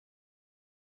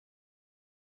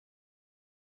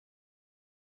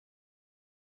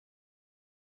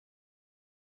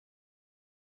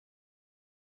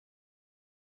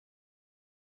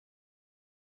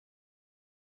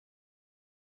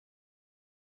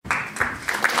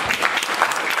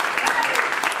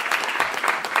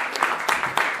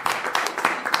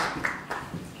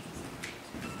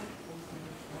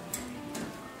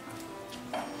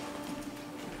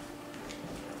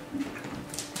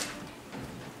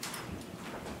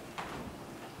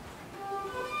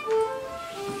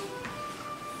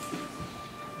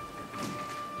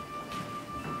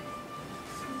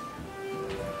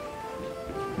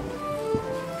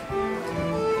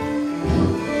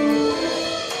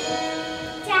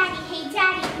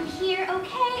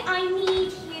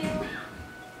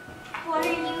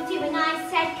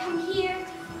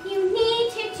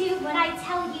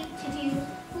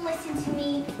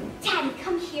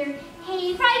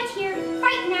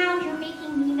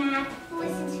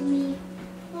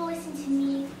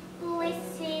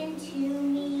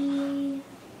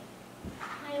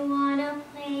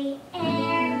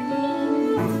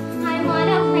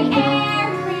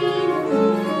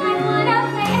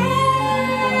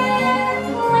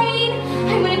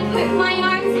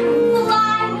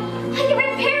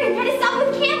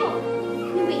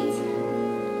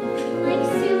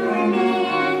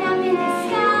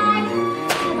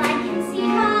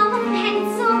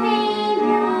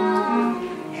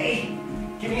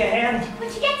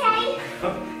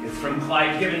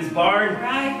barn.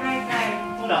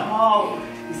 Right. What a haul.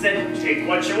 He said, take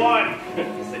what you want.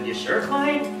 I said, you sure,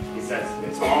 Clyde? He says,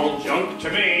 it's all junk to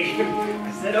me.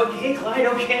 I said, okay, Clyde,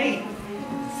 okay.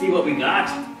 Let's see what we got.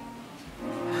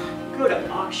 Go to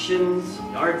auctions,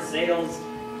 yard sales,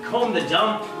 comb the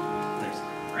dump. There's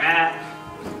crap,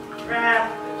 there's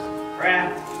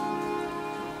crap.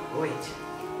 Wait,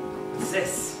 what's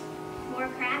this? More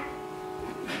crap?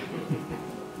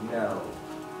 No.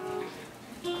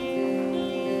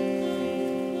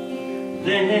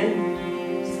 Linen.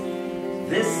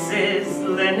 This is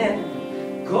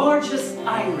linen, gorgeous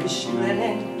Irish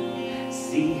linen.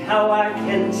 See how I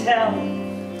can tell?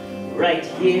 Right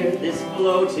here, this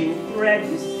floating thread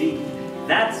you see,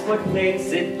 that's what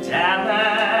makes it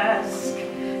damask.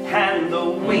 And the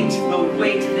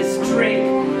weight, this drape,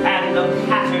 and the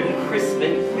pattern crisp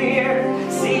and clear.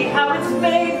 See how it's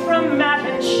made from matte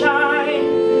and shine.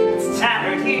 It's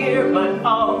tattered here, but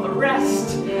all the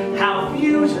rest, how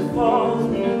beautiful,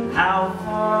 how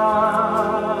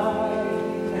fine.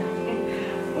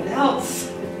 What else?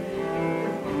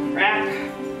 Crap.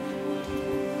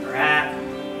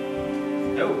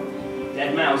 No,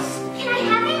 dead mouse. Can I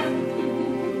have it?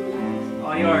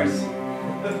 All yours.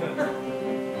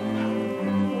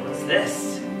 What's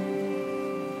this?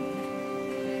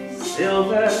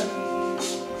 Silver.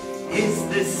 Is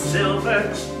this silver?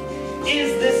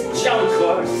 Is this junk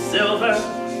or silver?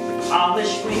 The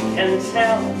polish we can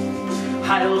tell.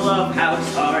 I love how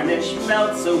tarnish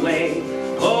melts away,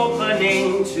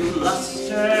 opening to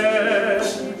luster.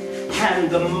 And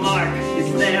the mark,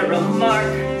 is there a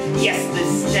mark? Yes,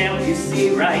 this stamp you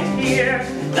see right here.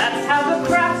 That's how the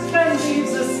craftsman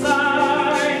leaves a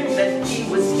sign that he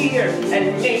was here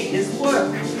and made his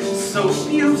work so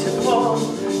beautiful,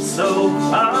 so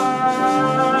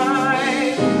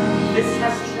fine. This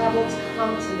has traveled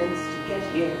continents to get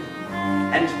here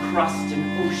and crossed an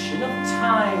ocean of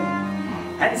time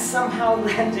and somehow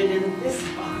landed in this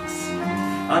box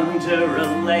under a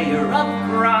layer of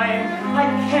grime. I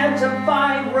can't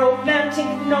abide romantic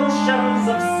notions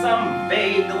of some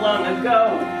vague long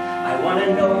ago. I want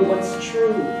to know what's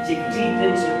true, dig deep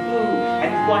into who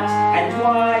and what and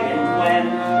why and when,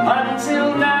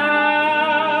 until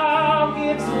now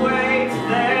gives way to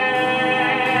then.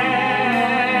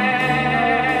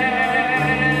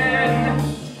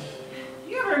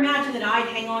 You ever imagine that I'd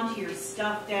hang on to your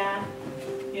stuff, Dad?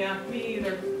 Yeah, me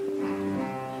either.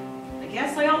 I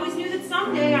guess I always knew that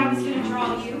someday I was going to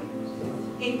draw you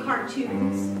in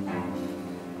cartoons.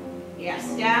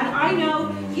 Yes, Dad, I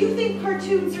know you think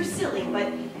cartoons are silly,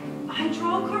 but I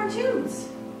draw cartoons.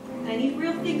 And I need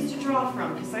real things to draw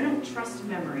from because I don't trust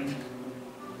memory.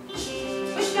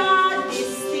 But Dad,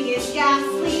 this thing is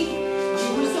ghastly.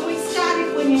 You were so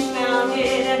ecstatic when you found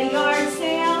it at a yard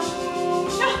sale.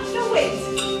 No, wait.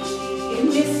 In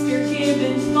Mr.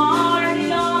 Gibbons' barn,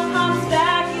 it all comes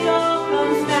back, it all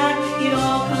comes back, it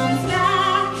all comes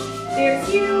back. There's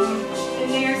you, and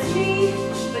there's me,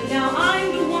 but now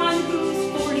I'm the one who's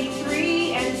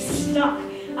 43 and stuck.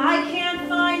 I can't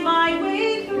find my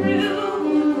way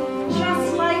through,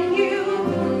 just like you.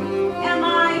 Am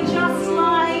I just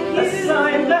like you? A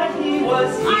sign that he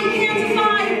was here. I can't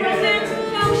defy romantic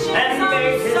notions of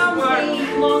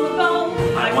something long ago.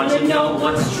 I want to know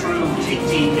what's true, dig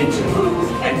deep into who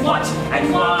and what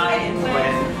and why and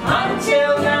when,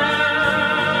 until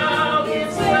now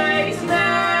gives way to man.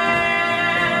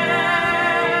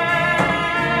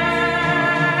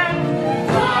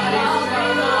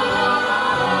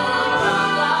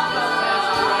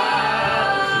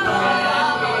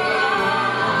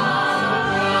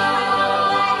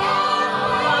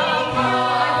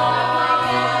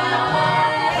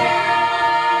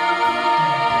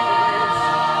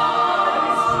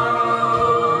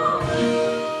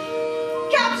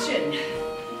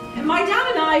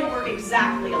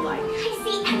 Exactly alike. I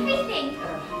see everything.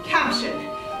 Caption.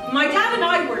 My dad and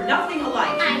I were nothing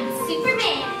alike. I'm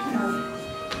Superman.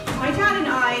 My dad and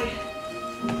I...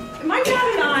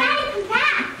 Daddy, come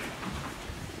back.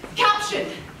 Caption.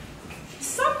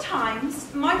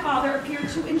 Sometimes my father appeared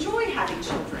to enjoy having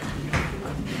children.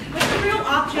 But the real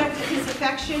object of his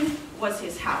affection was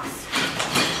his house.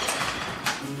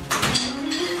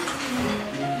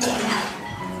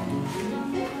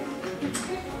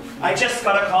 I just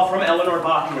got a call from Eleanor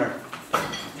Bachner.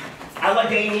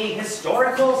 Allegheny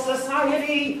Historical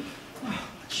Society.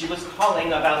 She was calling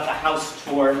about the house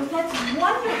tour. That's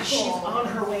wonderful. She's on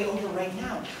her way over right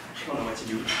now. I don't know what to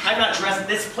do. I'm not dressed.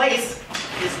 This place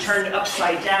is turned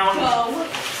upside down. Go,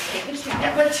 take a shower.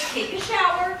 Yeah, but... Take a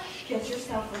shower. Get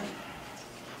yourself ready.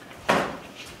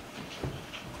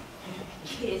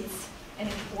 Kids, an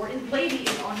important lady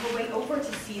is on her way over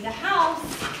to see the house.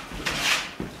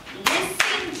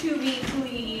 to me,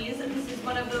 please. This is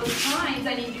one of those times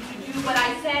I need you to do what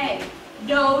I say.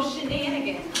 No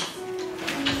shenanigans.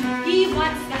 He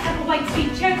wants to have a white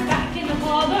sweet chair back in the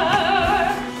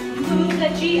parlor. Move the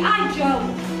G.I. Joe.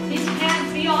 His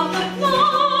hands be on the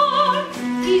floor.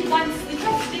 He wants the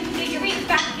trusted figurines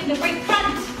back in the right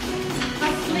front. A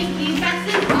slinky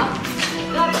messes up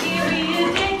the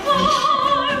period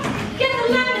decor. Get the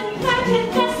lemon plant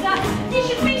and dust. He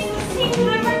should face the same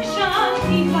direction.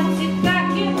 He wants it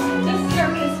back in the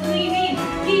circus cleaning.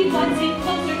 He wants it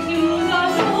closer to the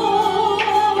door.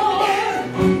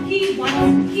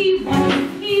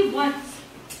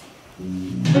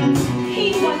 He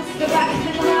wants the back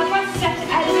candelabra set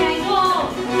at an angle.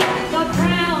 The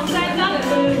crowns and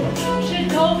others should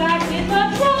go back in the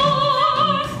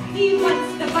drawer. He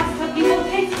wants the bust of the old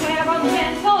head square on the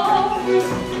mantle.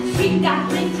 Sweep that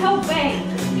lint away.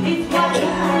 It's what the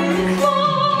room is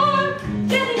for.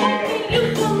 Jelly and the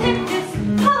eucalyptus,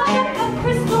 hot of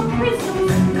crystal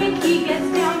prisms. When he gets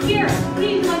down here, he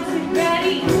wants it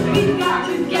ready. He's got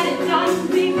to get it done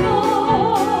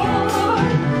before.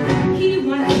 He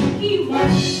wants.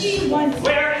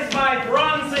 Where is my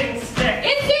bronzing stick?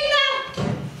 It's here now!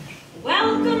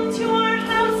 Welcome to our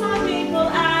house on Maple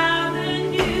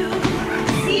Avenue.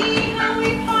 See how we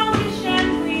polish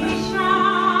and we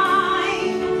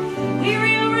shine. We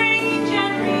rearrange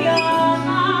and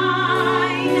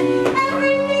realign.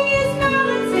 Everything is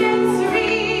balanced and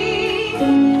serene.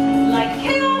 Like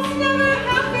chaos never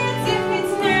happens if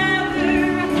it's never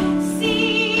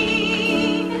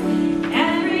seen.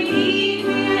 Every need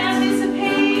we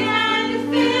anticipate and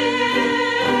fill.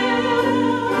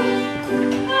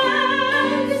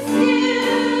 And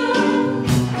still,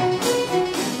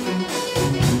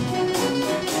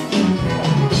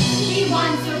 he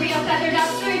wants a real feather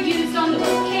duster used on the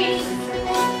bookcase.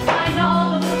 Find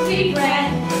all the books we've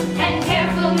read and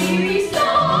carefully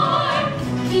restore.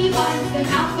 He wants them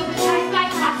alphabetized by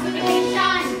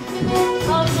classification. A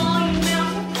monument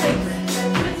of place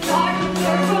with start of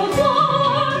World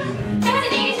War. There's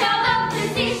an angel of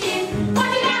position,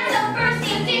 watching at the first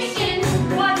edition.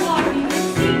 What are we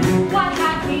missing? What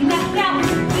have we left out?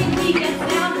 When he gets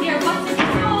down here, what's in store?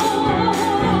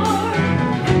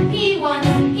 He wants.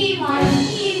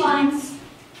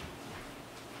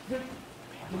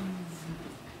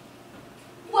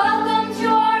 Welcome to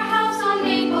our house on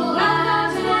Maple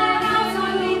Avenue.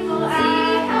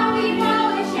 See how we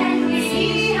polish and we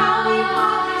shine.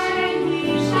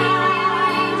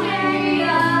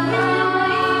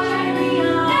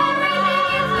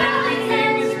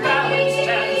 Everything is balanced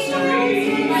and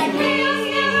serene. Like chaos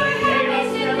never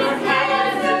happens if it's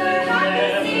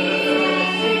never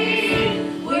seen.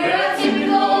 We're a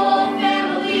typical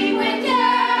family with debt.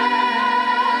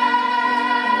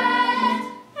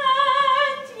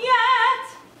 And yet,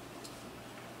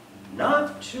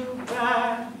 Not too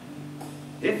bad,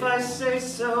 if I say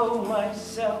so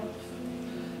myself.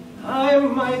 I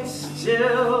might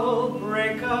still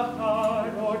break a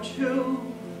heart or two.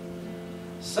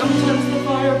 Sometimes the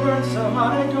fire burns so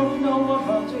hot I don't know what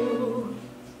I'll do.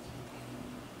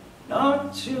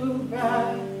 Not too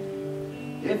bad,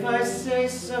 if I say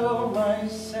so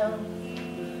myself.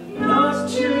 Not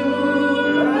too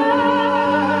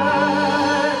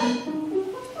bad.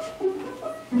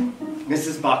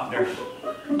 Mrs. Bachner,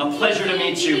 a pleasure to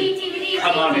meet you.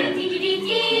 Come on in.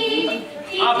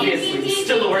 Obviously,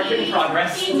 still a work in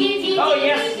progress. Oh,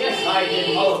 yes, I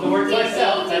did all of the work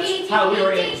myself. That's how we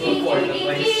were able to afford the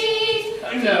place.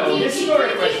 No,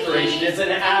 historic restoration is an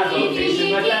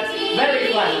avocation, but that's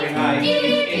very flattering. I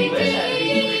speak English at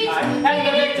the time, and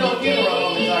the Bechdel Funeral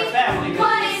Home is our family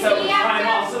business, so I'm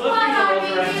also a funeral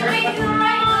director. You were very keen eye.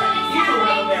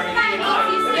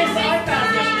 This I found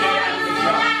yesterday at the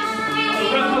shop. A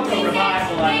Rococo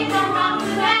revival, I believe.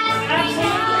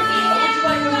 Absolutely. Would you like to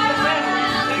meet the family?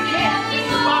 You can.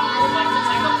 Mr. Bachner would like to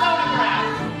take a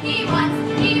photograph. He wants.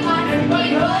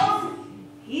 Everybody home?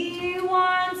 he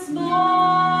wants more.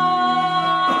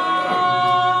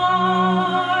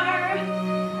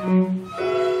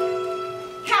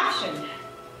 Caption.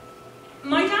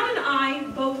 My dad and I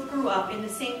both grew up in the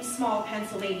same small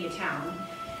Pennsylvania town,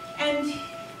 and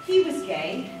he was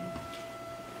gay,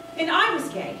 and I was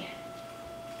gay,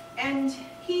 and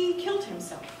he killed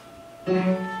himself.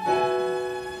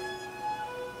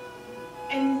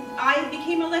 And I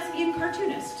became a lesbian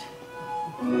cartoonist.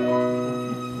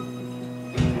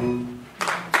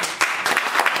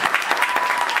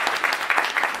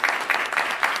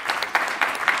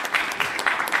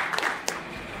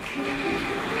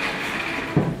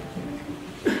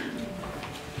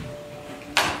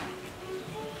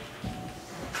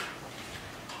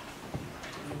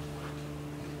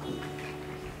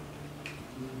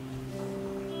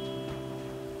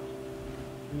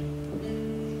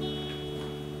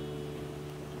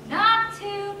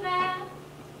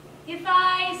 If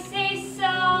I say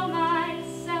so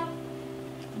myself,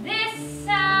 this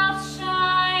south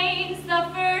shines, the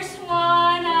first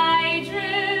one I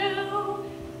drew.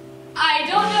 I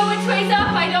don't know which way's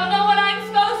up, I don't know what I'm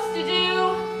supposed to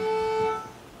do.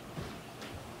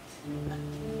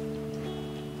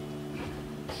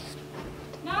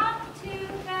 Not too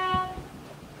bad,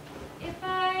 if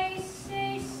I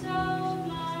say so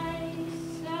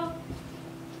myself.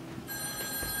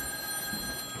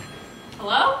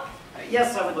 Hello?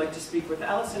 Yes, I would like to speak with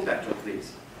Alison Bechdel,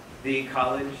 please. The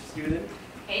college student.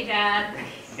 Hey, Dad.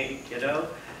 Hey, kiddo.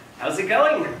 How's it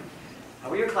going? How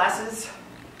are your classes?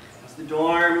 How's the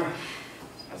dorm?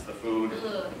 How's the food?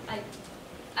 Ugh,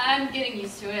 I'm getting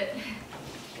used to it.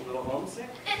 A little homesick?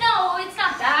 No, it's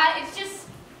not that. It's just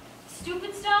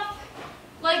stupid stuff.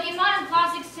 Like in modern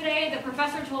classics today, the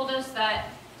professor told us that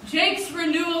Jake's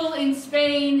renewal in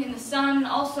Spain in the sun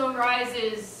also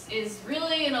rises is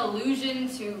really an allusion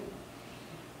to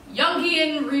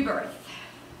Jungian rebirth.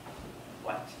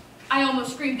 What? I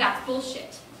almost screamed, that's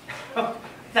bullshit.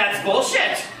 That's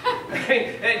bullshit!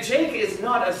 Jake is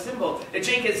not a symbol.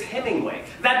 Jake is Hemingway.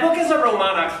 That book is a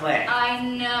roman à clef. I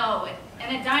know.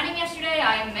 And at dining yesterday,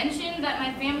 I mentioned that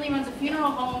my family runs a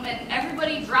funeral home, and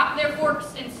everybody dropped their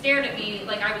forks and stared at me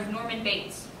like I was Norman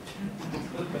Bates.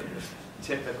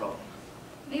 Typical.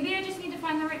 Maybe I just need to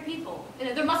find the right people.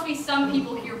 There must be some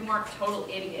people here who aren't total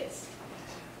idiots.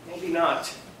 Maybe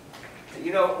not.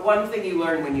 You know, one thing you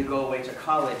learn when you go away to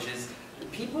college is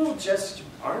people just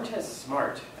aren't as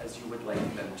smart as you would like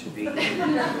them to be.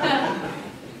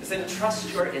 Listen,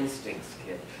 trust your instincts,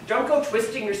 kid. Don't go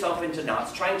twisting yourself into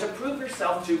knots, trying to prove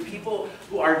yourself to people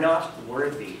who are not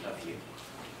worthy of you.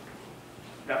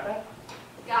 Got that?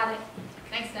 Got it.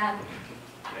 Thanks, Dad.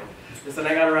 Okay. Listen,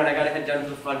 I gotta run. I gotta head down to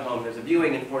the fun home. There's a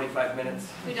viewing in 45 minutes.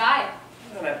 Who died?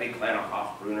 And that big clan of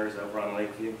Hofbruners over on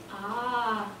Lakeview.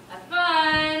 Ah, have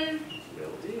fun.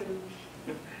 Will do.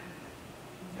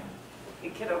 Hey,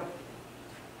 kiddo.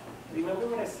 Remember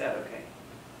what I said, okay?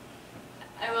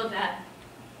 I will, Dad.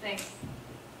 Thanks.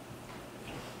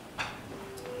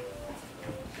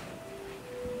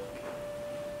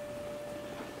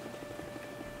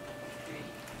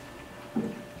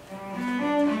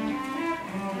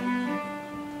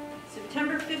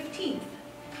 September 15th.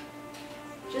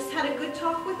 Just had a good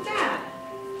talk with Dad.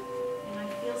 And I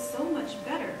feel so much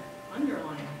better.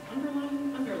 Underline,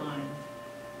 underline, underline.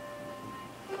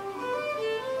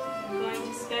 I'm going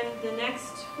to spend the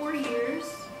next 4 years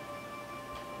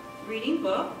reading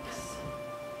books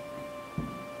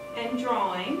and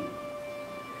drawing,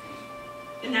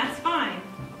 and that's fine.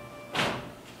 I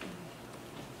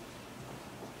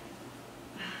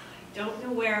don't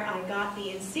know where I got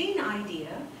the insane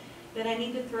idea that I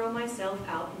need to throw myself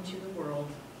out into the world.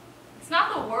 It's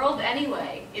not the world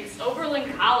anyway. It's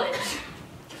Oberlin College.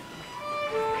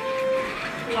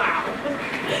 Wow.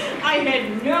 I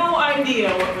had no idea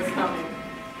what was coming.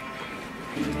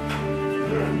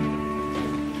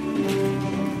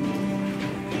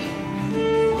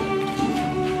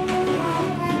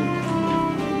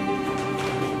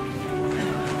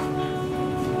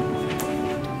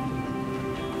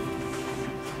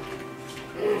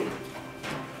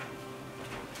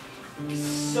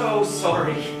 So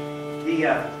sorry.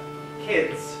 The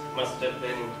kids must have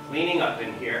been cleaning up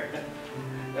in here.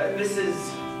 This is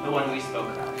the one we spoke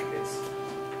about. It's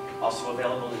also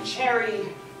available in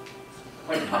cherry.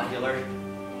 Quite popular.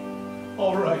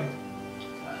 All right.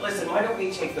 Listen, why don't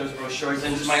we take those brochures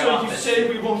into my office? So you say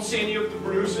we won't see any of the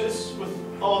bruises? With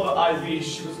all the IVs,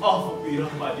 she was awful beat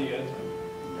up by the end.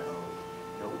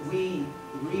 No, we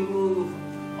remove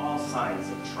all signs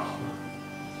of trauma.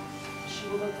 She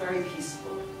will look very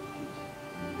peaceful.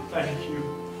 Thank you.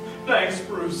 Thanks,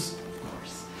 Bruce. Of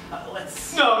course.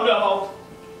 Let's... No.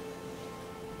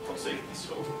 I'll take this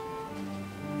home.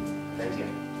 Thank you.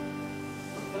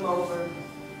 Look them over.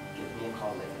 Give me a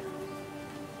call later.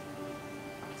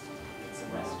 Get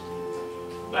some rest.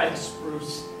 Thanks,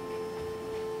 Bruce.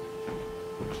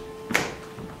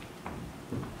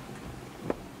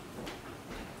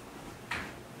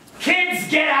 Kids,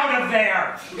 get out of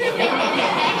there!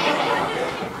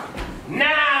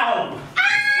 Now!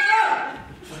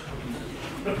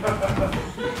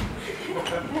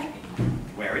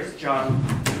 Where is John?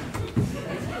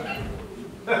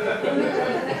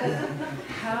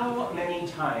 How many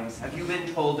times have you been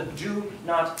told, do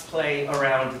not play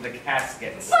around the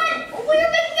caskets? But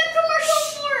we're making a commercial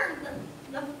for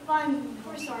the fun.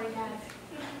 We're sorry, Dad.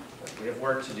 We have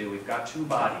work to do. We've got 2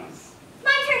 bodies.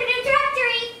 My turn to do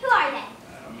directory. Who are they?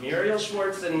 Muriel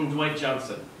Schwartz and Dwight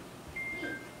Johnson.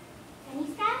 Wait,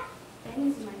 Benny's dad?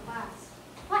 Benny's in my class.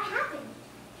 What happened?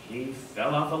 He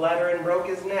fell off a ladder and broke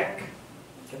his neck.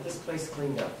 Get this place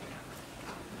cleaned up.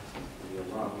 It'll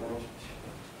be a long night.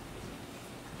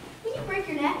 When you break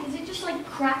your neck, is it just like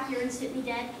crack, you're instantly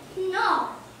dead? No.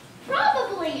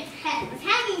 Probably his head was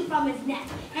hanging from his neck,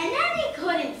 and then he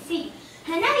couldn't see,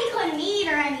 and then he couldn't eat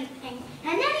or anything,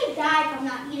 and then he died from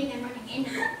not eating and running into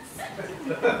things.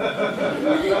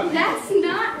 That's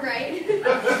not right. You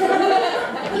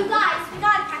guys, we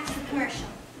gotta practice the commercial.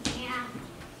 Yeah.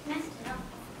 Messed it up.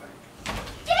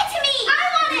 Give it to me! I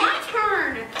want it! My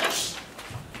turn.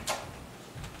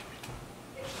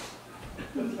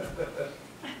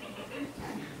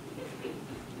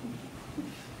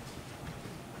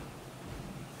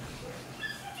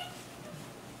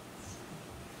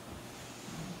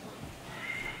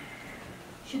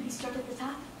 Should we start at the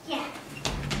top? Yeah.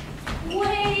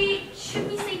 Wait, should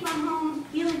we say from home?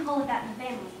 We only call it that in the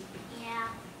family. Yeah,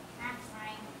 that's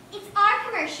right. It's our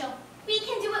commercial. We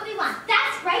can do what we want.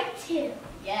 That's right, too.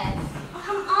 Yes. Oh,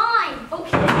 come on.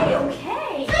 Okay,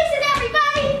 okay. Listen,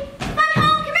 everybody. Fun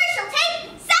home commercial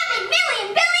take 7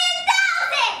 million billion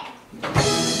thousand.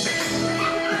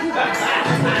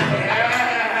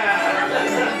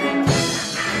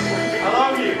 I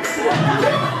love you.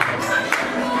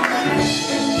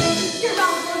 Your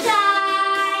mom will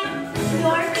die.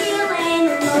 You're feeling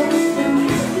low.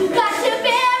 You got to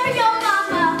bury your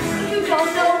mama. You don't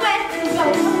know where to go.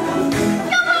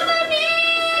 Your mama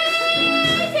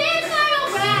needs eternal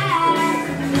rest.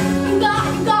 You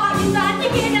got to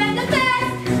give them the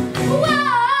best. Whoa,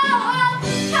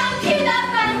 come to the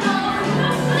fun home.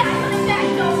 That's the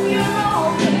Bechdel Funeral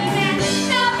Home, baby.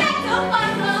 The Bechdel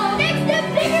Fun Home. Next to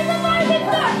bigger than what we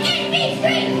thought. In B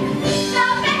Street. The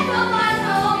Bechdel Fun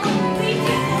Home. We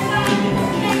just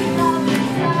can't love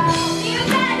yourself. You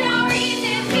got no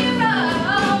reason to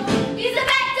roam. Use the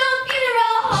Bechdel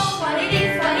Funeral Home. What it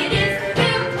is, what it is. Who,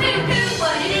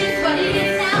 what it is, what it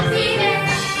is. Now see there.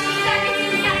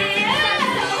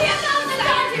 So here comes the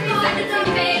country music,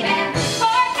 baby.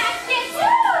 Or caskets,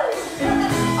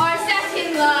 or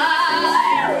second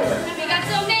life. We got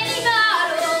so many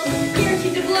bottles,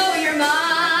 guaranteed to blow your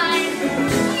mind.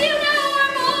 You know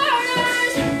we're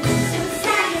mourners, so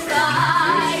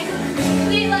satisfied.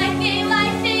 They like,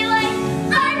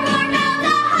 I'm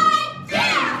formaldehyde.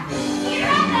 Yeah, you're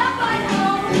at the fun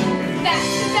home. That's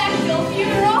the Bechdel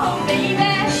Funeral Home, baby.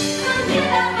 Come to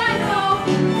the fun home.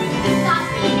 Stop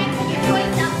singing to your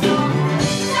choice of song.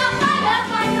 Stop by the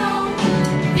fun home.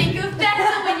 Think of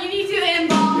Bechdel when you need to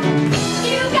embalm.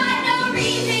 You got no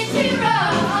reason to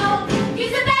roam.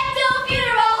 Use the Bechdel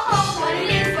Funeral Home. What it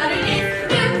is, what it is.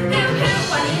 Who,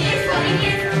 what it is, what it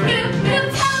is. Who,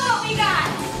 tell 'em what we got.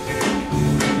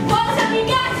 What else have we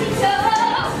got, Tito?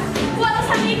 What else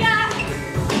have we got?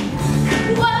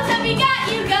 What else have we got,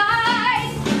 you guys?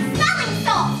 Smelling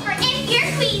salts for in-ear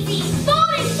queasy.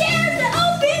 Folding chairs that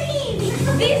open easy.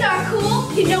 These are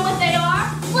cool. You know what they are?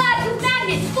 Flags with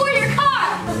magnets for your car.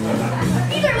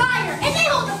 These are liars, and they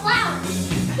hold the flowers.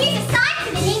 Here's a sign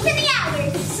for the names and the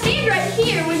hours. Stand right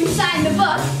here when you sign the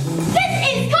book. This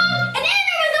is called an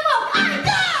aneurysm on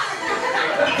guard.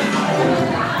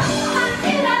 Come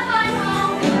to the fun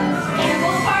home.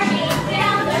 Animal parking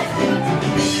down the street.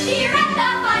 Here at the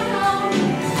fun home.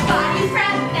 Body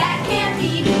prep that can't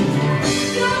be beat.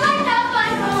 You'll like the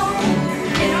fun home.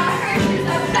 In our hearses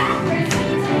of backwards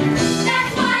feet.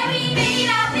 That's why we made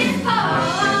up this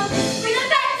poem. For the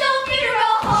Bechdel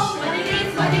Funeral Home. What it is,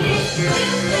 what it is.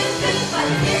 What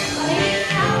it is, what it is.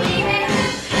 How we make it.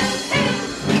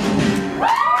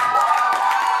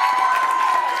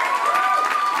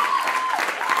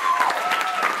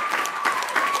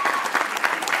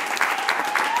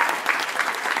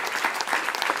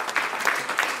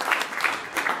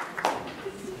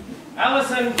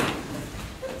 Alison!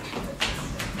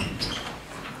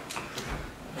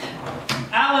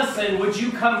 Alison, would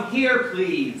you come here,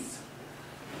 please?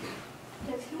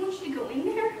 Does he want you to go in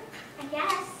there? I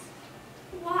guess.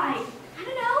 Why? I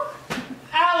don't know.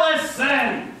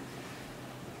 Alison!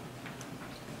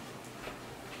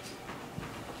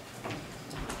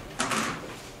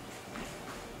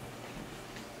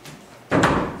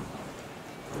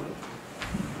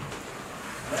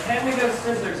 Hand me those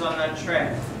scissors on that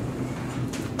tray.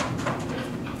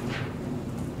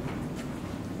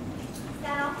 Is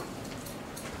that all?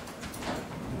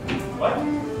 What?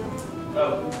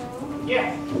 Oh,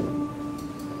 yeah.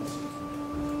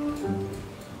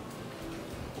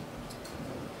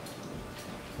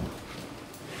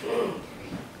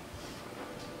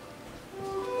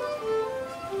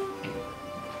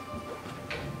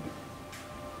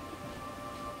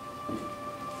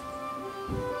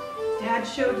 Dad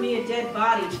showed me a dead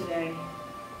body today.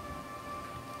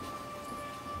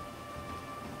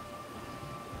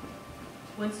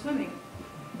 went swimming.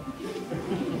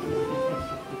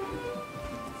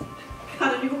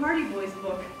 Got a new Hardy Boys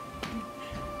book.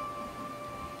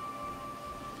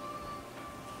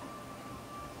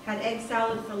 Had egg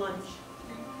salad for lunch.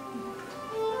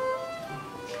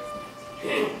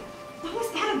 What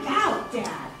was that about,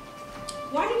 Dad?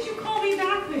 Why did you call me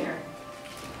back there?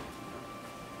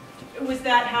 Was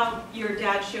that how your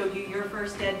dad showed you your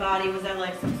first dead body? Was that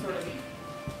like some sort of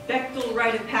Bechdel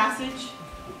rite of passage?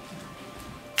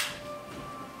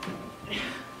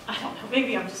 I don't know,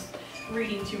 maybe I'm just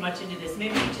reading too much into this.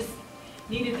 Maybe he just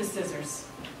needed the scissors.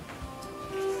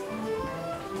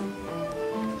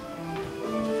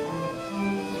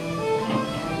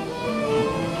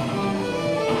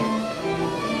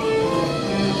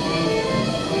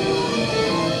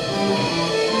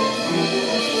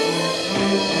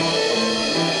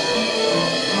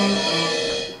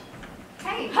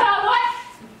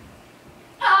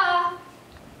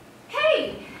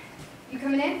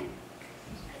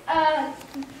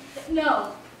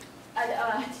 No.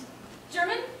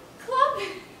 German club?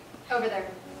 Over there.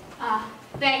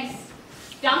 Thanks.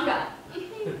 Danke.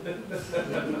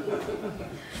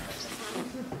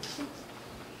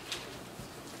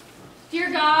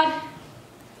 Dear God,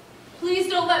 please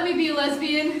don't let me be a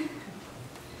lesbian.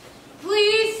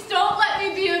 Please don't let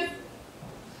me be a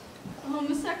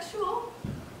homosexual.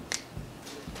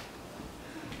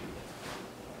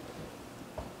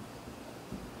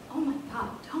 Oh my God,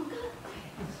 Danke.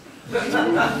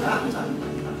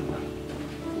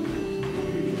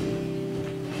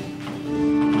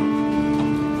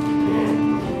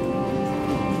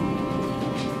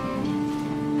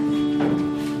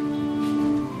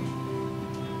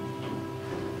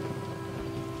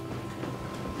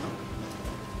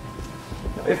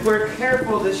 If we're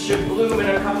careful, this should bloom in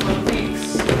a couple of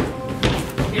weeks.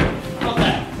 Here, hold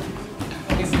that.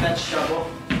 Let me see that shovel.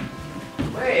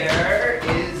 Where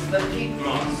is the peat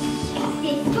moss?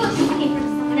 This bush came from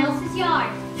someone else's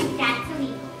yard. That's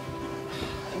illegal.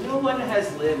 No one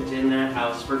has lived in that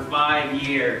house for 5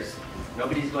 years.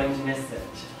 Nobody's going to miss it.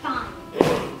 Fine.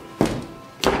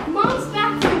 Mom's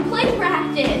back from play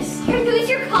practice. Are those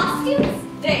your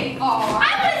costumes? They are.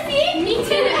 I want to see. Me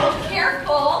too.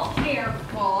 Careful,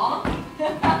 careful.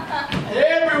 Hey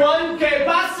everyone, que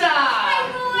pasa? Hi,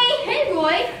 Roy. Hey,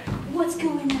 Roy. What's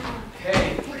going on?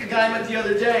 Hey, look, a guy I met the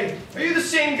other day. Are you the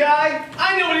same guy?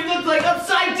 I know what he looked like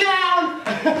upside down!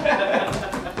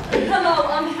 Hello,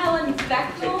 I'm Helen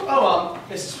Bechdel. Oh,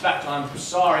 Mrs. Bechdel, I'm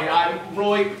sorry. I'm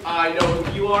Roy. I know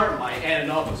who you are. My aunt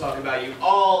and uncle talk about you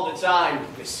all the time.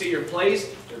 They see your place.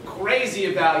 They're crazy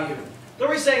about you. They're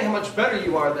always saying how much better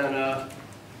you are than,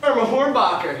 Irma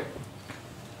Hornbacher.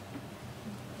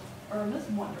 Irma's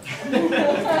wonderful.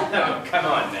 Oh, come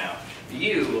on now.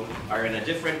 You are in a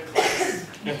different class.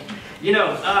 You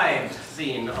know, I've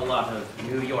seen a lot of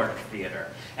New York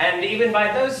theater, and even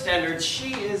by those standards,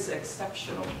 she is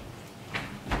exceptional.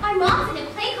 My mom's in a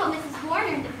play called Mrs.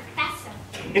 Werner, the Professor.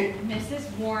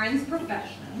 Mrs. Warren's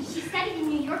profession. She studied in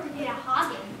New York with Ada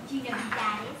Hagen. Do you know who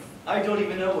that is? I don't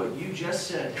even know what you just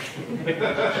said.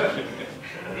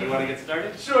 You want to get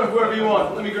started? Sure, whoever you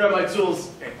want. Let me grab my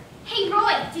tools. Hey,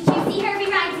 Roy, did you see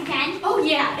Herbie Rides Again? Oh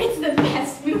yeah, it's the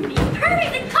best movie. Herbie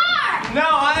the car! No,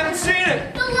 I haven't seen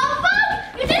it. The love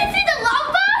bug? You didn't see the love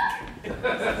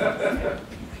bug?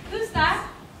 Who's that?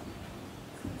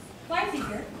 Why is he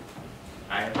here?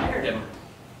 I hired him.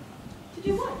 To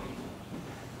do what?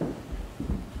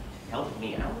 Help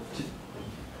me out.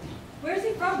 Where's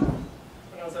he from?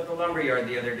 When I was at the lumberyard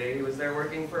the other day, he was there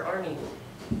working for Arnie.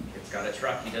 Kid's got a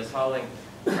truck, he does hauling.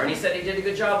 Arnie said he did a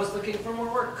good job, was looking for more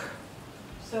work.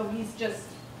 So he's just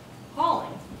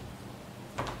hauling.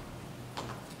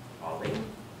 Hauling?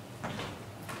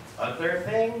 Other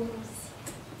things?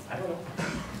 I don't know.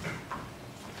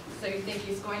 So you think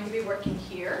he's going to be working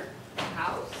here, in the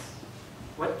house?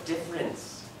 What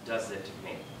difference does it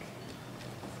make?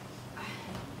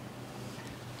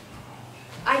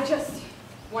 I just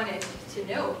wanted to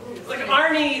know who's Like,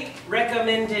 Arnie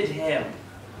recommended him.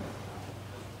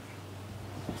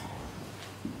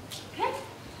 Okay.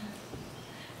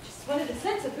 Just wanted a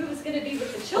sense of who was going to be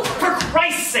with the children. For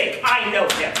Christ's sake, I know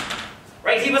him.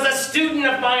 Right? He was a student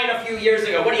of mine a few years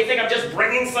ago. What do you think? I'm just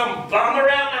bringing some bum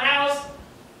around the house?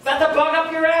 Is that the bug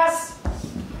up your ass?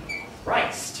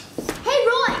 Christ. Hey,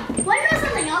 Roy, want to know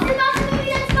something else about the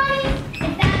movie that's funny?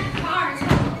 If that car is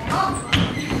called a bug.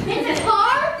 It's a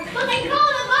car, but they call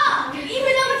it a bug,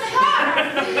 even though it's a car.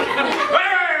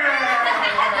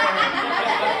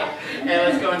 Hey,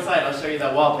 let's go inside. I'll show you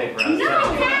that wallpaper. No,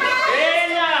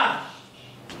 Dad! Enough!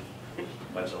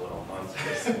 Bunch of little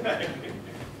monsters.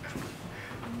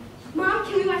 Mom,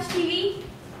 can we watch TV?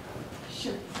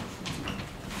 Sure.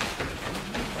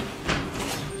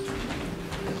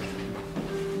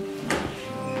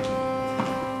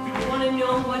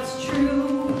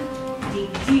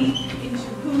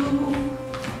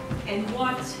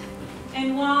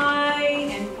 and why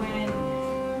and when.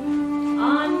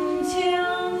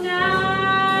 Until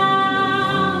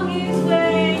now, he's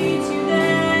way to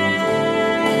then.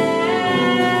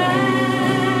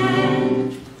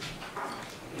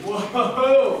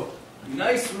 Whoa!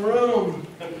 Nice room.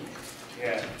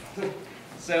 Yeah.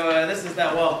 So this is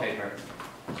that wallpaper.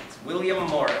 It's William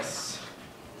Morris.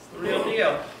 It's the real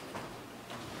deal.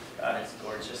 God, it's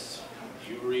gorgeous.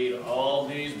 You read all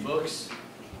these books?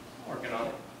 I'm working on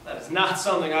it. That is not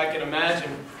something I can imagine.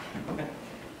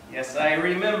 Yes, I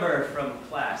remember from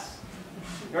class.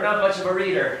 You're not much of a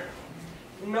reader.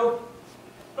 Nope.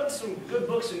 Read some good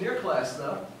books in your class,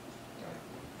 though.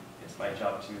 It's my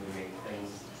job to make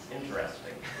things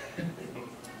interesting.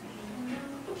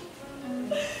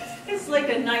 It's like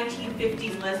a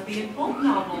 1950s lesbian pulp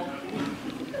novel.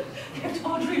 If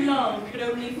Audrey Long could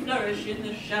only flourish in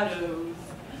the shadows.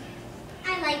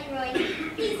 I like Roy.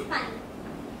 He's funny.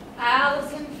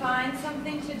 Alison, find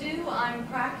something to do. I'm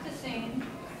practicing.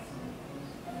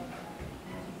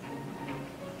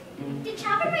 Did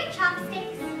Chopper write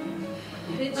chopsticks?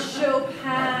 It's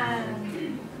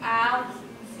Chopin. Alison,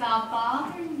 stop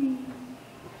bothering me.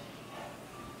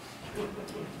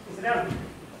 Sit down.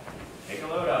 Take a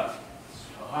load up.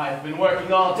 I've been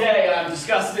working all day. I'm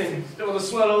disgusting. Still the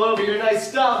sweat all over your nice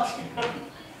stuff. What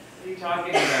are you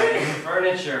talking about? It's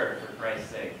furniture, for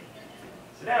Christ's sake.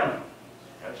 Sit down.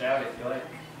 Stretch out if you like.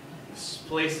 This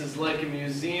place is like a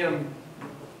museum.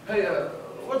 Hey,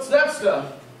 what's that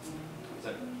stuff? It's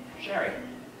a sherry.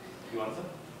 You want some?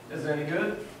 Is it any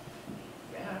good?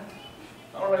 Yeah.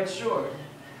 All right, sure.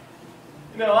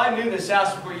 You know, I knew this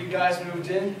house before you guys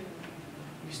moved in.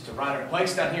 We used to ride our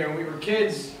bikes down here when we were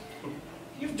kids.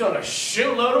 You've done a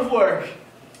shitload of work.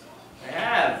 I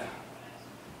have.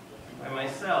 By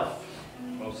myself,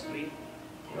 mostly.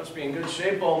 You must be in good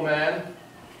shape, old man.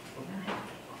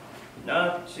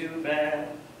 Not too bad,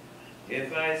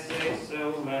 if I say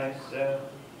so myself.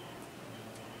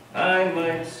 I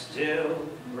might still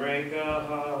break a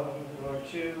heart or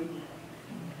two.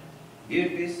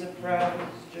 You'd be surprised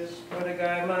just what a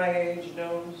guy my age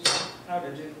knows how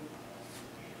to do.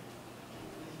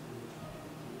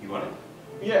 You want it?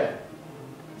 Yeah.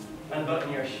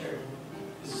 Unbutton your shirt.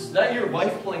 Is that your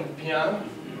wife playing the piano?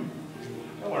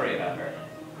 Don't worry about her.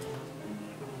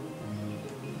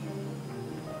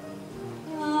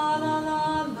 La la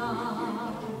la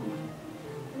la.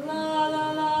 La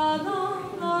la la la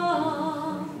la.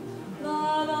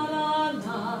 La la la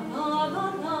la la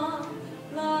la la.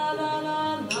 La la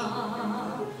la la.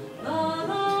 La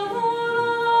la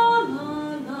la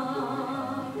la la.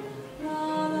 La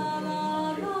la la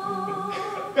la.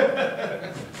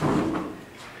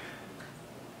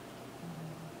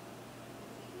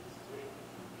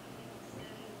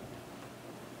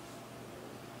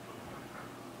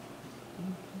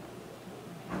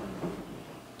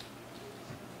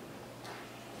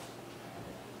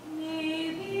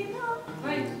 Maybe not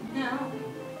right now.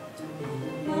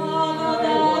 La la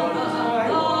la la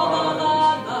la la la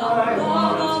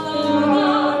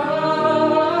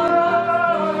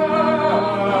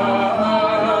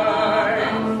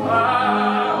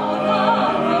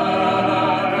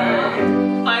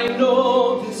I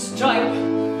know this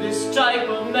type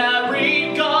of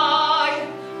married guy.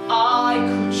 I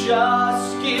could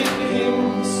just give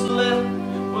him the slip,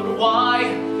 but why?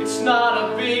 It's not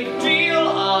a big deal.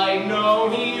 I know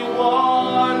he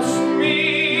wants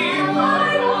me. I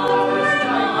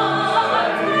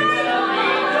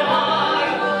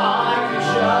could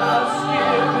just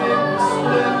give him the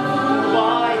slip, but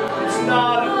why? It's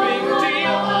not a big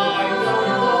deal. I know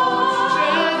he wants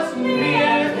just me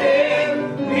and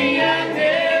him, me and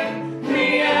him, me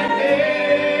and him.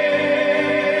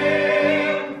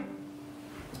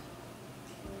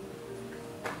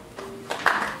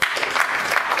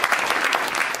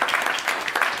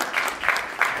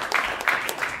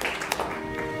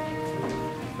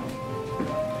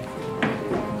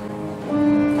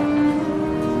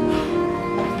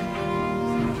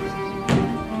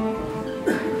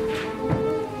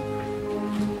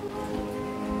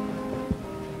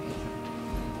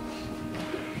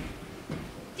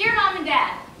 Dear Mom and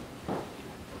Dad,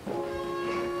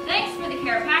 thanks for the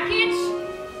care package.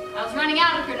 I was running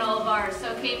out of granola bars,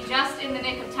 so it came just in the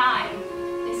nick of time.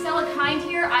 They sell a kind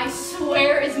here I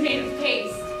swear is made of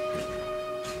paste.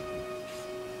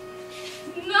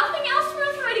 Nothing else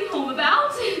worth writing home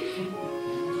about.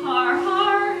 Har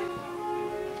har.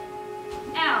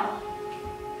 Al,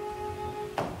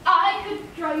 I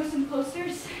could draw you some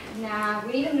posters. Nah,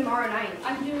 we need them tomorrow night.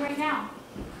 I can do it right now.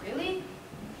 Really?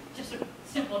 Just a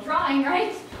simple drawing,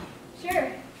 right?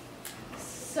 Sure.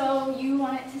 So you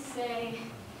want it to say,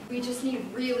 We just need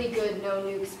really good no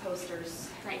nukes posters.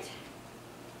 Right.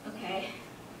 Okay.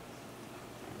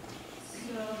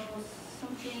 So,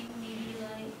 something maybe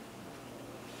like...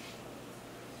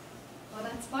 Well,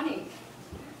 that's funny.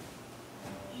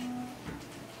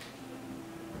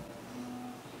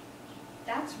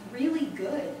 That's really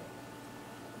good.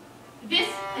 This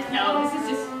is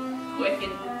just quick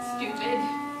and stupid.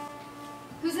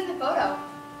 Who's in the photo?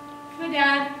 My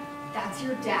dad. That's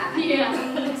your dad? Yeah.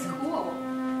 That's cool.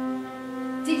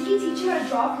 Did he teach you how to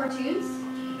draw cartoons?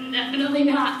 Definitely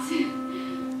not.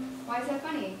 Why is that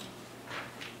funny?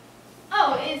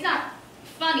 Oh, it's not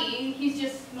funny. He's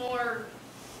just more,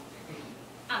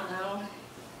 I don't know,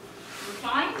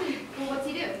 refined. Well, what's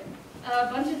he do? A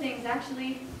bunch of things,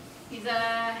 actually. He's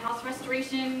a house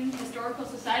restoration, historical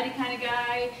society kind of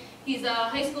guy. He's a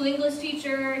high school English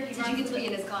teacher. Did you get to be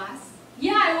in his class?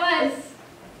 Yeah, I was.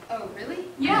 Oh, really?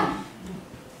 Yeah.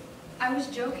 I was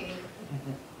joking.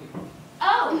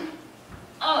 Oh.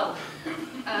 Oh.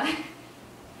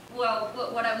 Well,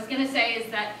 what I was going to say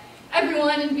is that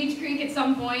everyone in Beach Creek at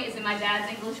some point is in my dad's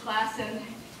English class, and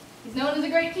he's known as a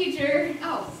great teacher.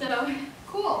 Oh, So,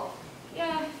 cool.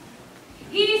 yeah.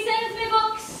 He sends me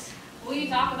books. We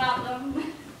talk about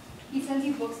them. He sends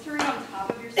you books to read on top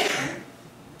of your sister?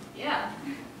 Yeah.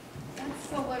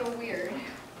 That's a little weird.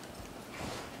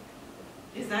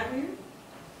 Is that weird?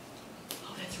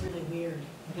 Oh, that's really weird.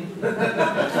 Why?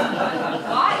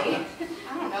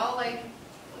 I don't know, like,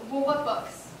 well, what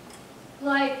books?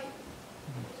 Like,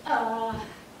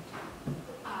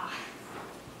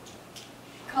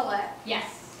 Colette.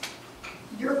 yes.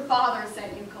 Your father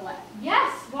sent you Colette.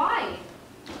 Yes, why?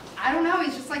 I don't know,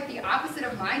 he's just like the opposite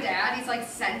of my dad. He's like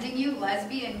sending you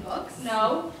lesbian books.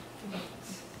 No.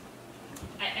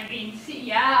 I mean,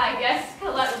 yeah, I guess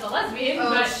Colette was a lesbian, Oh,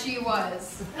 but... she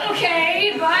was.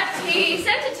 Okay, but he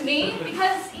sent it to me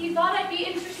because he thought I'd be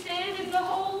interested in the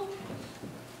whole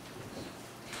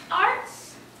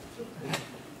arts,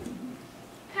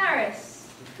 Paris,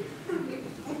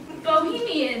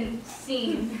 bohemian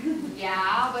scene.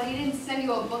 Yeah, but he didn't send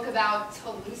you a book about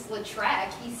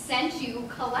Toulouse-Lautrec. He sent you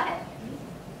Colette.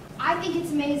 I think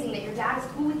it's amazing that your dad is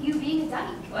cool with you being a dyke.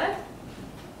 What?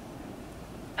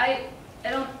 I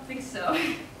don't think so.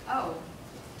 Oh,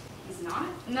 he's not?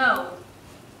 No.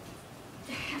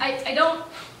 I don't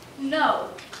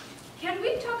know. Can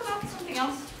we talk about something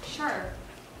else? Sure.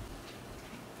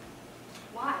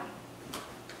 Why?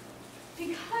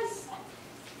 Because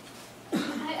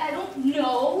I don't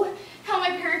know how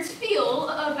my parents feel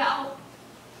about...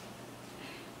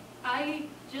 I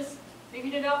just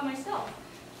figured it out myself.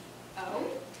 Oh?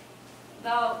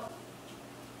 About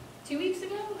 2 weeks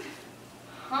ago?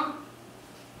 Huh?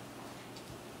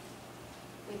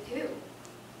 With who?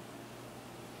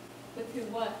 With who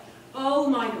what? Oh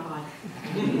my God.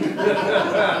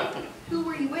 Who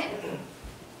were you with?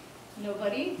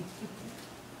 Nobody.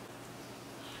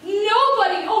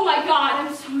 Nobody! Oh my God,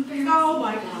 I'm so embarrassed. Oh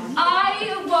my God.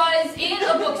 I was in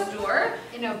a bookstore.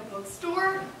 In a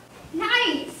bookstore?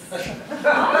 Nice! No,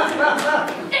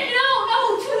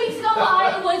 2 weeks ago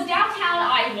I was downtown.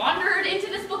 I wandered into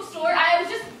this bookstore. I was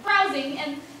just browsing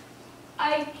and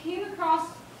I came across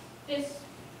this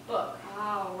book.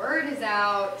 Oh, word is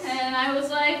out. And I was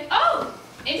like, oh,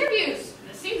 interviews.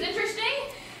 This seems interesting.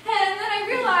 And then I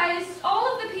realized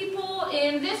all of the people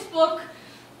in this book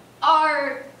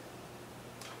are,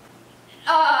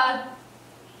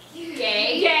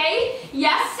 gay,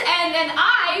 yes. And then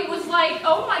I was like,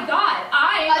 oh my God,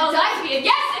 I'm a lesbian.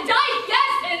 Yes, a dyke,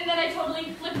 yes. And then I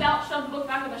totally flipped out, shoved the book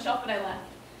back on the shelf, and I left.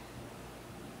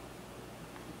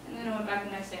 And then I went back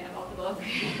the next day and I bought the book.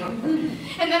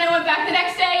 And then I went back the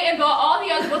next day and bought all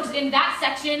the other books in that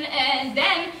section. And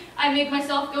then I made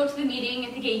myself go to the meeting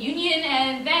at the gay union.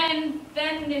 And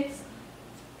then it's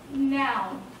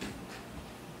now.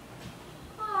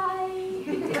 Hi.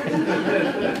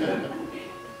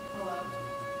 Hello.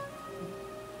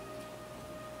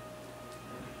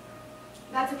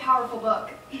 That's a powerful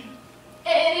book.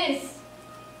 It is.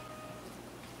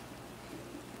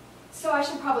 So I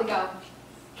should probably go.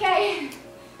 Okay.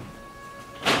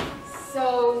 So,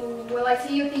 will I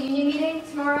see you at the union meeting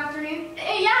tomorrow afternoon?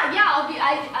 Yeah, I'll be,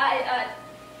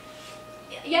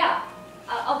 yeah,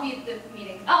 I'll be at the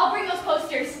meeting. I'll bring those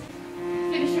posters,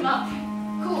 finish them up.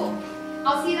 Cool.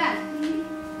 I'll see you then.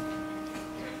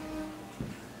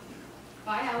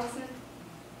 Bye, Allison.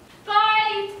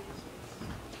 Bye.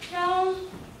 Joan.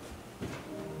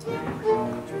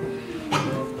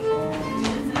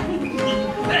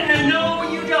 No,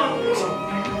 you don't.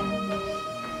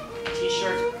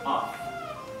 T-shirt off.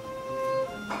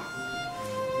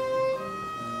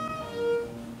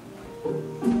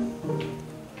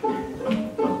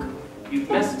 Welcome. You've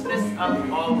messed this up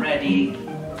already.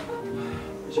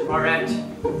 Where's your barrette?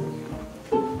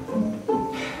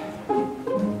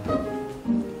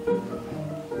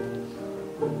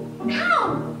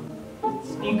 Ow!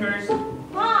 Sneakers.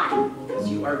 Why? Because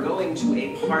you are going to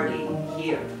a party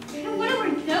here. And what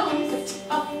are those?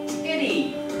 A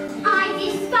pity. I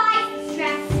despise this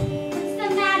dress. What's the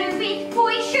matter with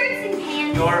boy shirts and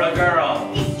pants? You're a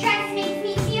girl. This dress makes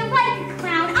me feel like a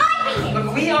clown. I hate it.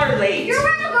 Look, we are late. You're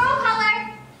wearing a girl color.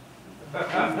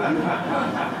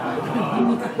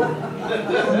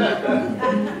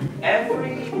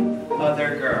 Every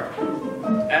other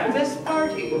girl at this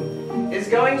party is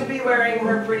going to be wearing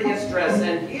her prettiest dress,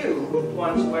 and you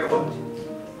want to wear what?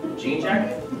 Jean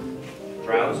jacket?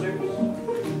 Trousers?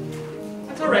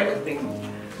 That's all right with me.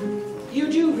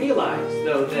 You do realize,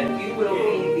 though, that you will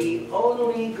be the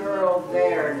only girl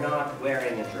there not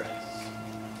wearing a dress.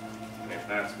 And if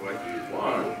that's what you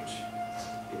want,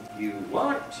 if you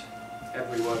want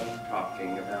everyone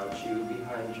talking about you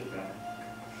behind your back,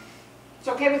 it's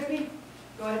okay with me.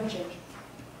 Go ahead and change.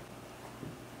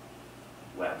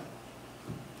 Well,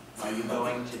 are you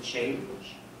going to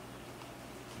change?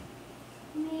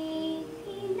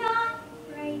 Maybe not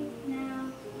right now.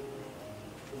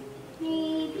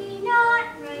 Maybe not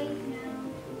right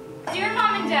now. Dear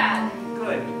Mom and Dad,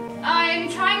 Good. I'm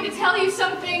trying to tell you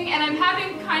something and I'm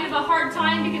having kind of a hard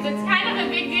time because it's kind of a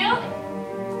big deal.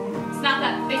 It's not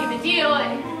that big of a deal.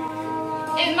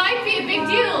 It might be a big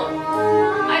deal.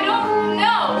 I don't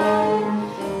know.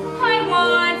 I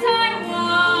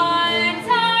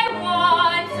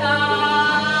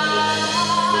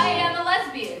am a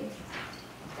lesbian.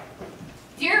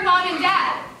 Dear Mom and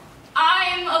Dad,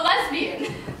 I'm a lesbian.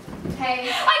 Hey,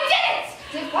 I did it!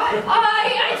 did what?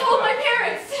 I told my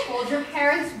parents Told your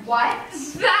parents what?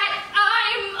 that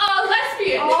I'm a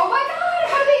lesbian. Oh my god,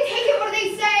 how do they take it? What do they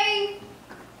say?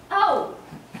 Oh,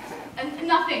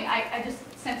 nothing. I just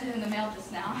sent it in the mail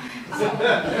just now. But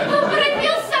I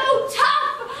feel so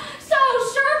tough, so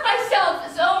sure of myself.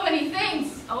 So many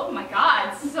things. Oh my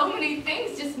God, so many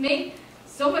things just make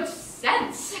so much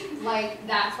sense. Like,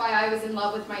 that's why I was in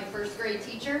love with my first grade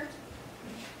teacher?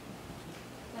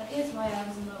 That is why I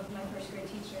was in love with my first grade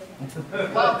teacher.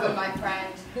 Welcome, my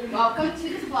friend. Welcome to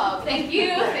the club. Thank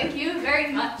you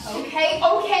very much.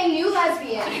 Okay, new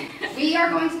lesbian. We are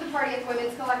going to the party at the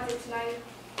Women's Collective tonight.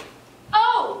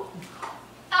 Oh,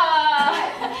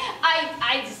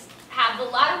 I just have a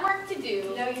lot of work to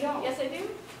do. No, you don't. Yes, I do.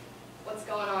 What's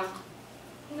going on?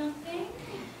 Nothing.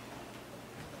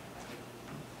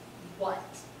 What?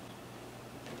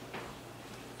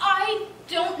 I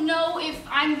don't know if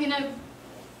I'm gonna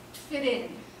fit in.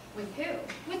 With who?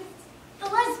 With the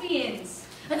lesbians.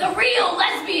 The real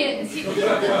lesbians. You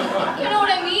know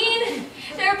what I mean?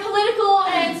 They're political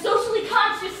and socially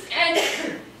conscious and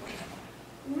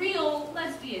real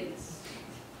lesbians.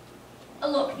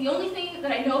 Look, the only thing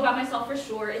that I know about myself for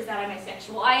sure is that I'm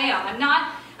asexual. I am. I'm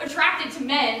not attracted to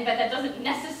men, but that doesn't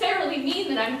necessarily mean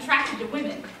that I'm attracted to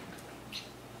women.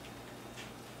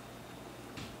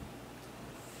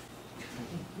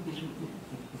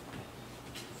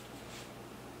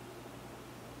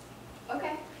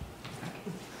 Okay.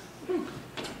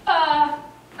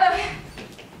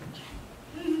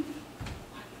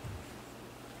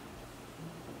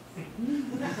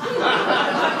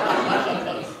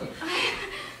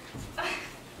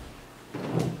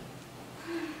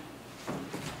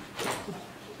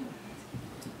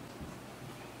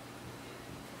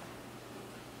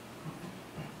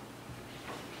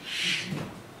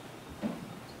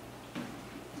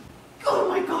 Oh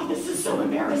my God, this is so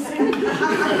embarrassing.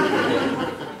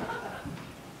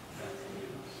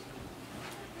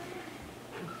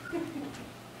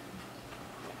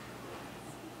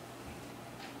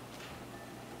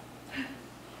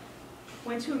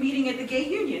 Went to a meeting at the Gay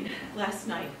Union last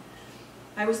night.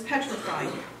 I was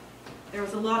petrified. There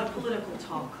was a lot of political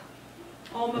talk.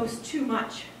 Almost too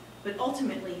much, but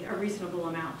ultimately a reasonable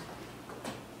amount.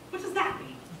 What does that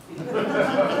mean?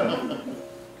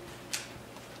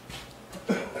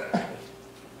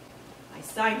 I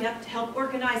signed up to help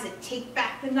organize a Take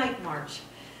Back the Night March.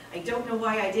 I don't know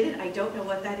why I did it. I don't know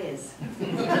what that is.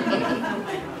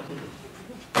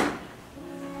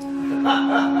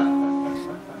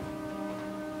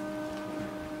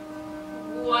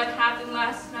 What happened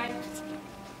last night?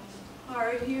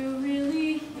 Are you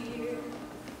really here?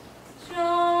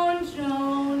 Joan,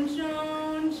 Joan,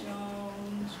 Joan,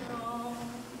 Joan, Joan.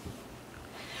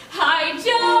 Hi,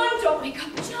 Joan! Don't wake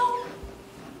up, Joan!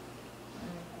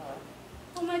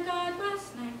 Oh my God,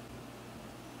 last night.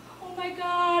 Oh my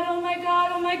God, oh my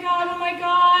God, oh my God, oh my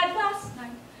God, last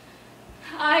night.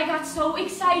 I got so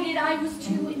excited, I was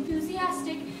too enthusiastic.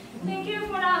 enthusiastic. Thank you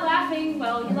for not laughing.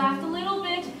 Well, you laughed a little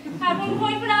bit. At one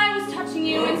point when I was touching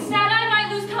you and said I might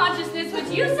lose consciousness, which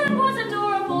you said was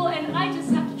adorable, and I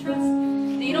just have to trust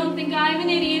that you don't think I'm an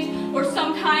idiot or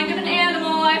some kind of an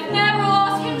animal. I've never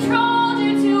lost control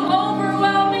due to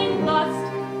overwhelming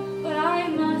lust, but I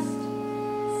must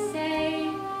say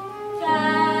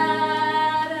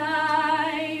that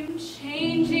I'm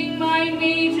changing my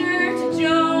major to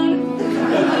Joan.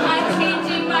 I'm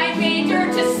changing my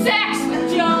major to sex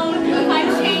with Joan.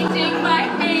 I'm changing my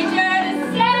major to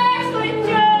sex with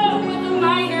Joan, with a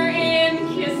minor in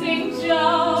kissing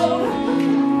Joan.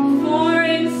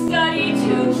 Foreign study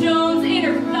to Joan's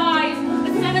inner thighs, a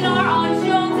seminar on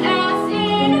Joan's ass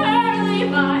in her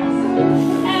Levi's,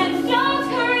 and Joan's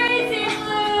crazy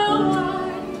blue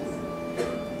eyes.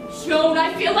 Joan,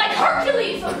 I feel like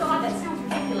Hercules! Oh God, that sounds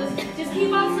ridiculous. Just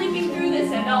keep on sleeping through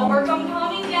this and I'll work on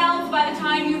calming down, so by the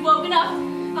time you've woken up,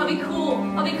 I'll be cool,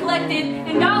 I'll be collected,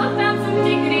 and I'll have found some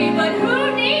dignity. But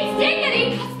who needs dignity?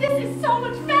 Because this is so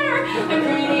much better. I'm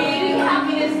radiating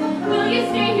happiness. Will you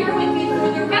stay here with me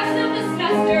through the rest of the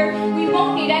semester? We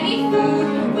won't need any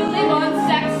food. We'll live on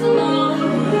sex alone.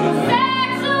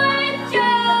 Sex with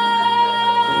Joan!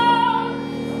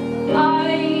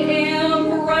 I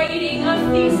am writing a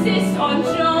thesis on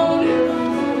Joan.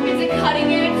 It's a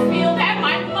cutting-edge field and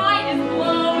my mind is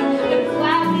blown. I'm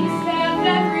gladly stamp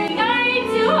every night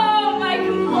to hone my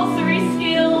compulsory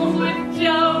skills with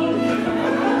Joan.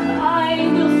 I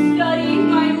will study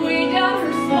my way down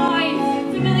her spine,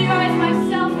 familiarize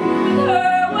myself with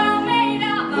her well-made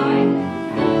outline,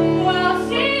 while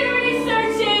she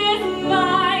researches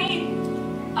mine.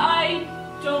 I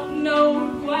don't know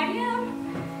who I am.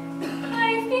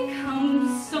 I've become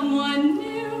someone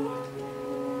new.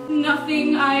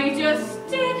 Nothing I just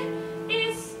did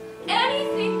is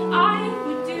anything I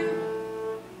would do.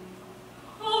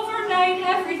 Overnight,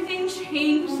 everything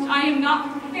changed. I am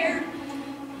not prepared.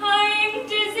 I'm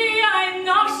dizzy, I'm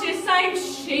nauseous, I'm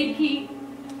shaky.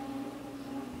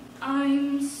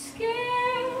 I'm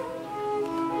scared.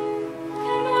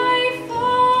 Am I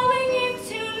falling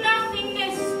into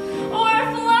nothingness or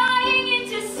flying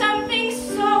into something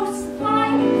so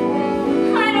sublime?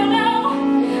 I don't know,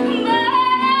 but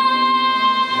I'm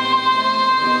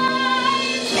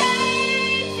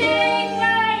changing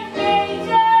my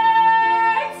major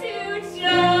to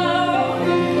Joan.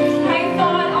 I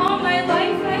thought all my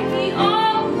life I'd be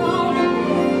all alone.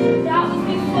 That was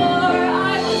before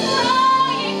I was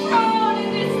lying prone in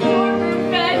this dormer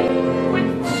bed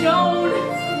with Joan.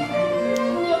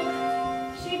 Look,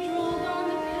 she drooled on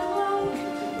the pillow,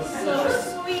 so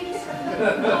sweet,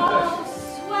 all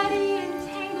sweaty and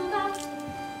tangled up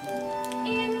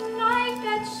in my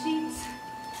bed sheets,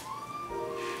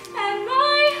 and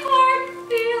my heart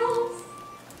feels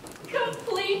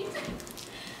complete.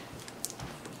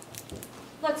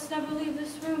 Let's never leave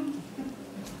this room.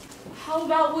 How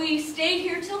about we stay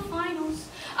here till finals?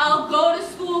 I'll go to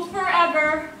school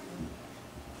forever.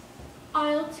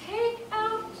 I'll take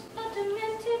out a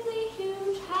dementedly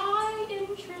huge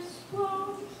high-interest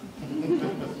loan.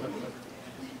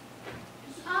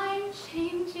 I'm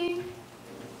changing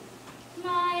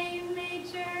my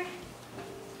major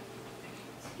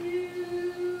to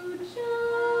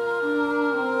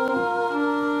Joan.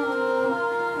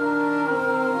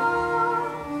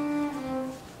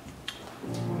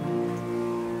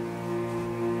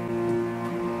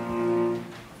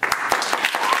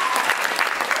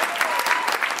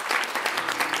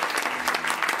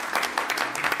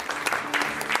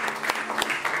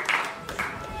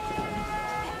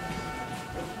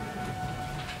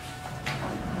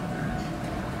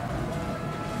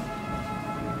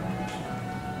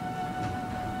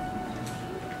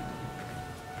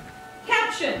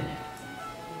 Caption: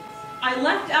 I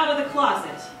leapt out of the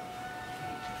closet.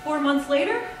 4 months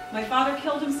later, my father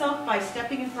killed himself by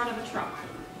stepping in front of a truck.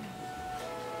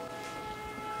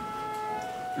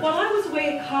 While I was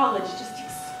away at college, just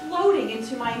exploding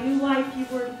into my new life, you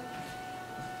were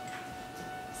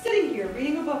sitting here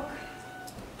reading a book.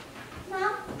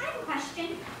 Mom, I have a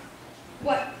question.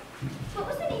 What? What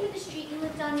was the name of the street you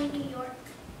lived on in New York?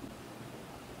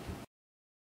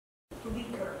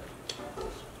 Bleecker.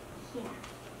 Yeah,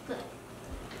 good.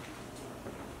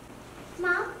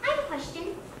 Mom, I have a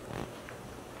question.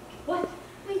 What?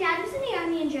 My dad was in the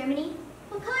army in Germany.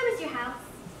 What color was your house?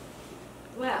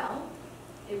 Well,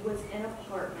 it was an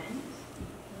apartment,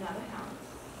 not a house.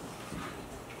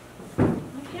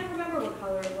 I can't remember what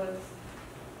color it was.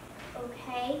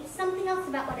 Okay, something else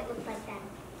about what it looked like then.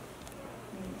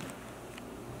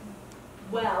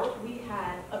 Well, we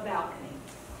had a balcony.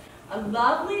 A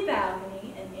lovely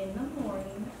balcony, and in the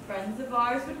morning, friends friends of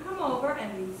ours would come over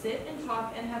and we'd sit and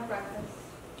talk and have breakfast.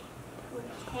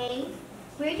 Okay.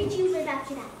 Where did you live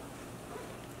after that?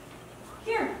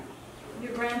 Here.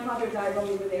 Your grandfather died while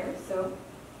we were there, so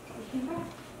we came back.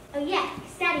 Oh yeah,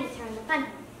 because Daddy was around the fun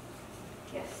home.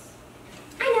 Yes.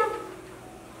 I know.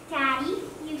 Daddy,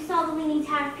 you saw the Leaning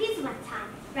Tower of Pisa one time,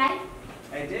 right?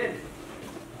 I did.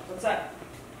 What's that?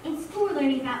 In school we're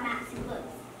learning about maps and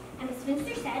globes. And Miss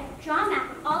Winster said, draw a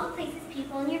map of all the places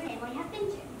people in your family have been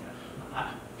to.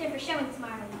 They're for showing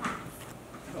tomorrow in class.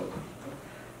 Oh.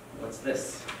 What's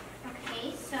this?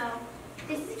 Okay, so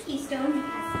this is a keystone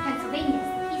because Pennsylvania is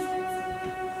the keystone.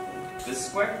 This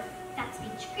square? That's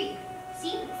Beach Creek.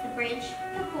 See, it's the bridge,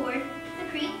 the ford, the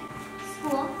creek,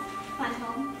 school, fun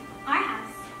home, our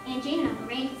house, and Jane and Uncle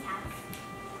Randy's house.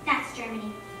 That's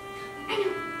Germany. I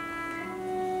know.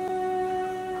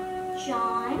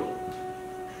 John,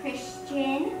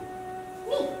 Christian,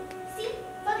 me. See,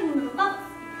 floating in little bubbles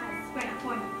because we're not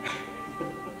born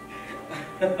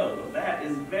yet. Oh, that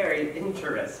is very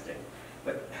interesting.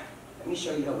 But let me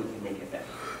show you how we can make it better.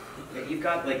 Okay, you've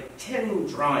got like 10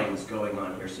 drawings going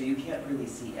on here, so you can't really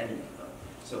see any of them.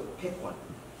 So pick one.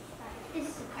 This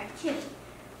is a cartoon.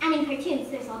 And in cartoons,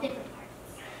 there's all different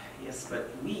parts. Yes,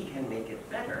 but we can make it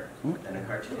better than a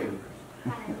cartoon.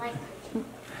 But I like cartoons.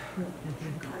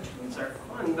 Cartoons are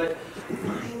fun, but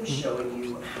I'm showing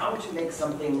you how to make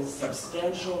something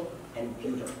substantial and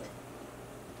beautiful.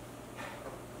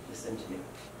 Listen to me.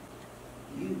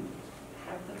 You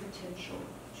have the potential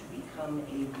to become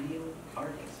a real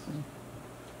artist. Do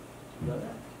you know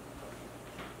that?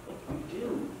 You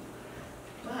do.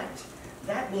 But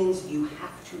that means you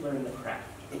have to learn the craft,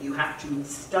 that you have to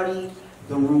study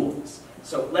the rules.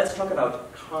 So let's talk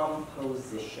about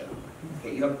composition.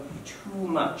 Okay, you have too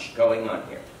much going on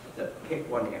here. So pick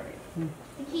one area.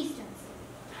 The keystones.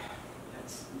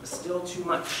 That's still too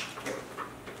much. Here,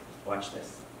 watch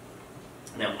this.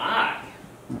 Now I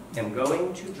am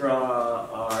going to draw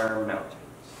our mountains.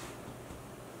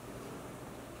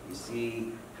 You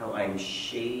see how I'm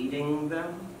shading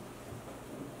them?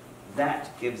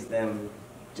 That gives them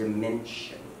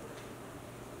dimension.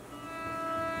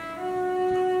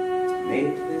 To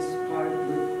make this part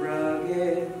look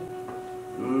rugged,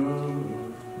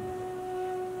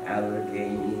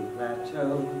 Allegheny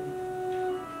Plateau.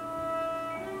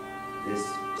 This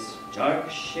dark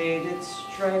shaded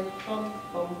stripe,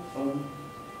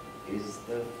 is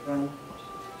the front.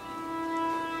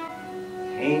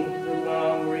 Paint the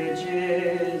long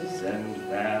ridges and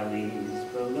valleys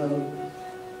below.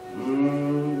 I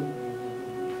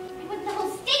want the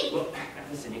whole state. Well,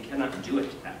 Allison, you cannot do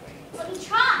it that way. Let me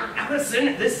try.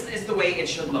 Allison, this is the way it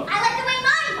should look. I like the way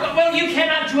mine looks. Well, you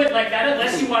cannot do it like that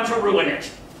unless you want to ruin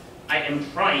it. I am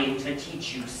trying to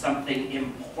teach you something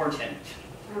important.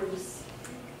 Bruce,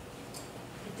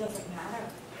 it doesn't matter.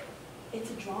 It's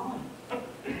a drawing.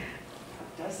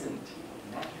 It doesn't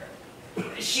matter.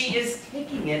 She is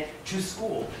taking it to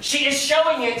school. She is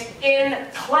showing it in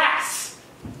class.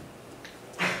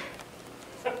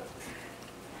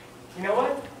 You know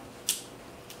what?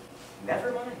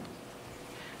 Never mind.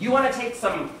 You want to take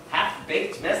some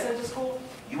half-baked mess into school?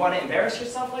 You want to embarrass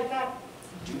yourself like that?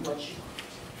 Do what you want.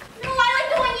 No, I like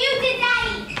the one you did,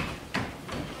 Daddy.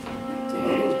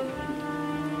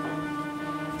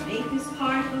 Make this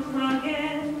part look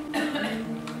rugged.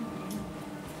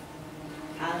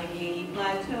 Allegheny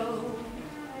Plateau.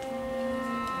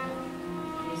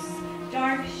 This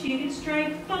dark shaded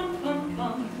stripe,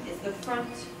 is the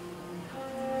front.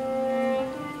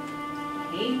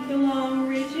 Paint the long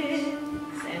ridges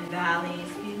and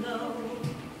valleys below.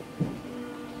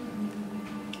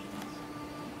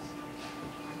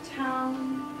 Our town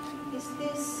is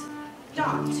this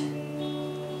dot.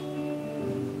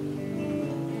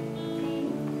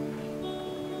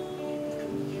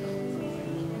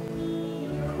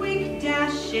 Quick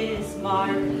dashes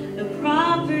mark the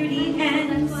property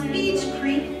ends. Beach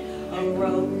Creek, a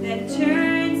road that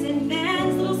turns and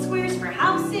bends. Little squares for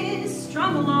houses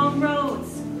strung along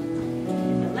roads.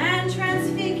 The land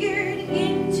transfigured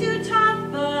into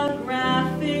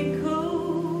topographic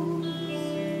codes.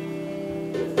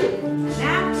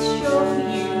 Maps show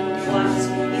you what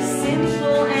is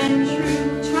simple and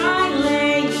true. Try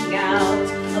laying out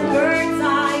a bird's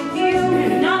eye view.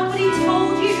 Not what he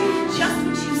told you, just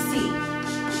what you see.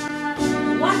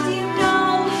 What do you know?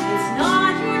 It's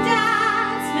not your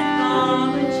dad's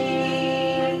mythology.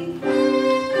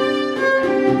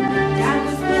 Dad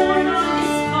was born on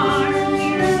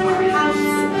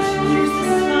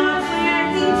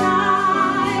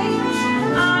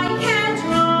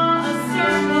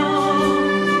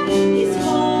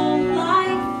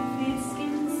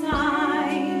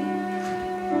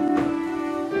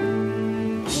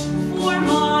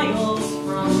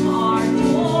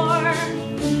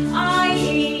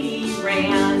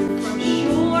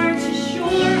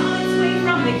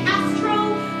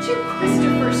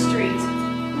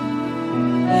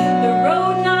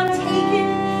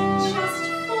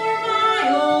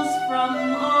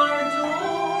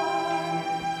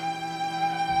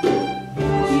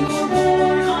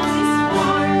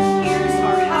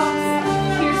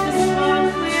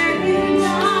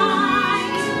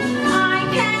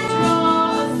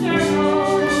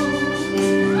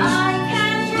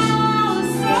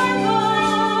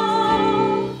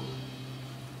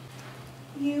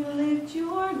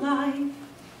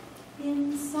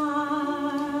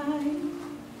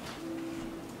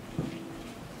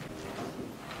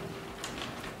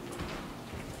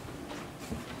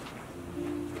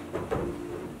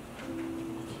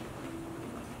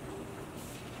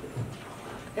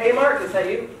Hey, Mark, is that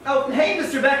you? Oh, hey,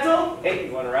 Mr. Bechdel. Hey,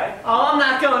 you want to ride? Oh, I'm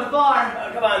not going far.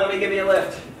 Oh, come on, let me give you a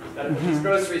lift. Gotta put these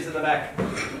groceries in the back.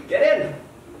 Get in.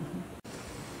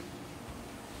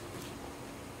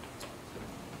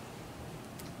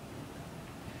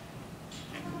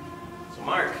 So,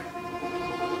 Mark,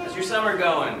 how's your summer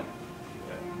going?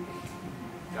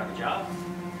 Got a job?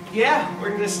 Yeah,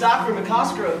 working in a stockroom at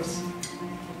Cosgrove's.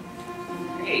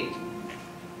 Great.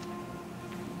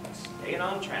 Staying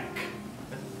on track.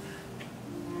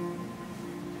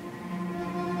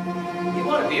 You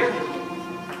want a beer?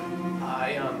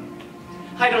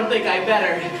 I don't think I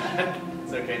better.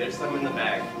 It's okay, there's some in the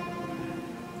bag.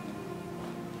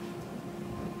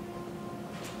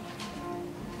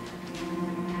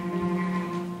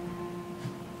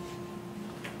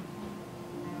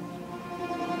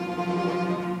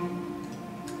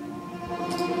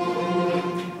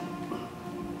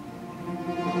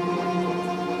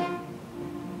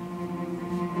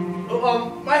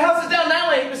 My house is down that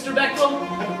way, Mr. Bechdel.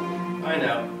 I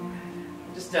know.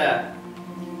 Just,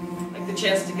 like the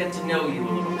chance to get to know you a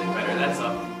little bit better, that's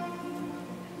all.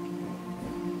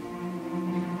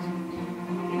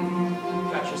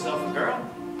 Got yourself a girl?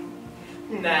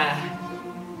 Nah.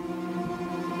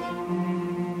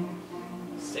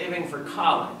 Saving for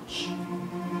college.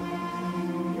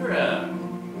 You're a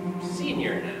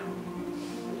senior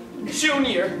now.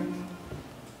 Junior.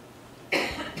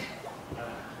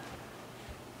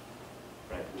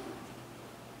 Right.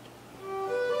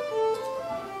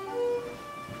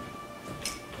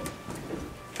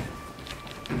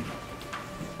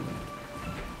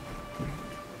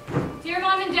 Dear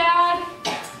Mom and Dad,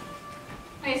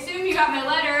 I assume you got my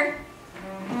letter.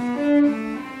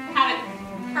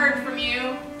 Haven't heard from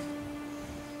you.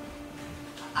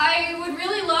 I would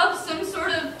really love some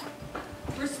sort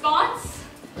of response.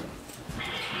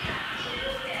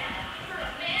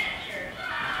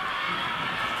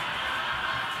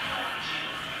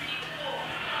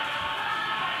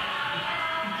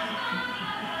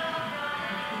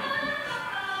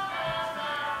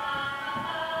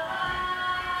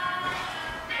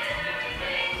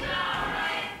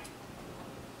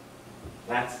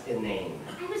 That's inane.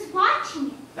 I was watching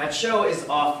it. That show is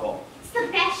awful. It's the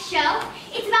best show.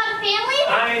 It's about a family.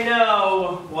 I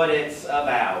know what it's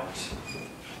about.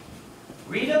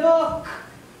 Read a book.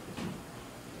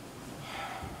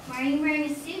 Why are you wearing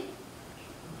a suit?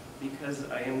 Because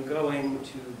I am going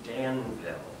to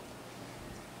Danville.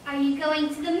 Are you going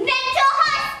to the mental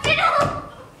hospital?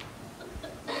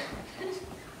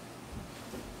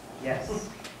 Yes.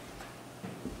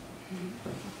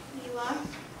 You are?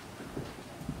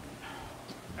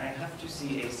 I have to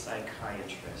see a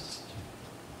psychiatrist.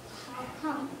 How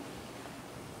come?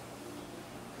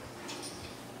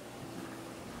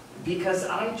 Because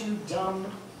I do dumb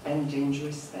and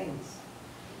dangerous things.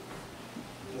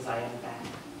 Because I am bad.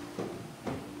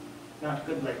 Not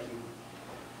good like you.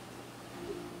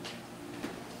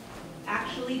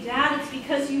 Actually, Dad, it's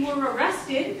because you were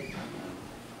arrested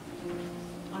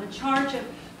on a charge of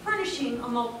furnishing a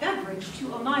malt beverage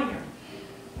to a minor,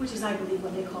 which is, I believe,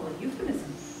 what they call a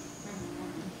euphemism.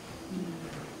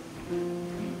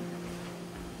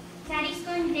 Daddy's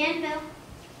going to Danville.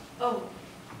 Oh,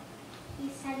 He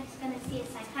said he's going to see a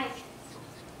psychiatrist.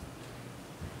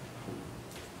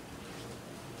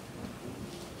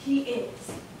 he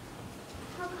is.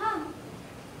 How come?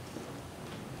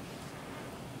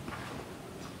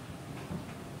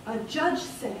 A judge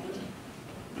said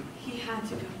he had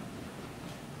to go.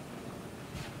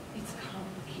 It's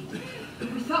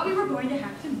complicated. We thought we were going to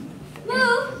have to move.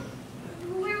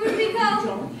 Move? Where would we You go?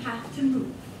 don't have to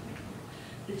move.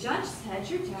 The judge said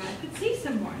your dad could see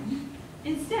someone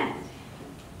instead.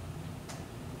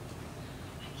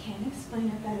 I can't explain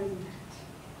it better than that.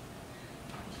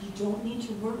 You don't need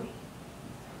to worry.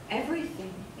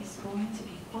 Everything is going to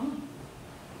be fine.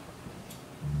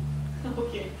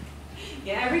 Okay.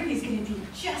 Yeah, everything's going to be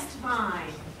just fine.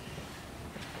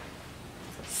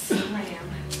 Slam.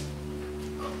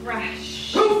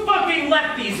 Crash. Who fucking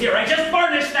left these here? I just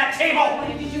varnished that table! What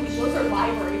did you do? Those are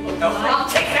library books. No, I'll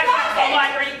take that out of the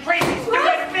library, you crazy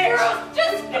stupid bitch!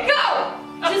 Just go!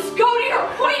 Just go to your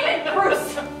appointment,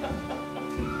 Bruce!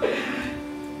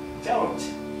 Don't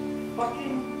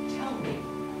fucking tell me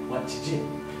what to do.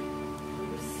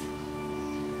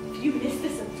 If you miss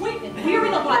this appointment, we're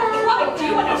in a lot of trouble. Do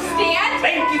you understand?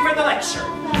 Thank you for the lecture.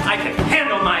 I can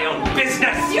handle my own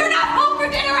business. You're not home for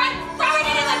dinner! I'm throwing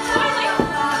it in the toilet!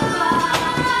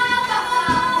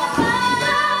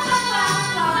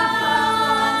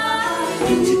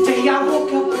 Today I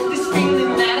woke up with this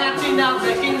feeling that I did not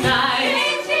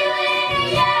recognize.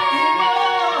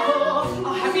 Whoa,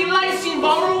 a happy life seemed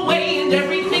far away and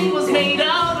everything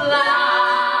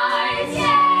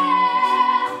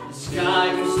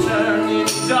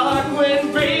it's dark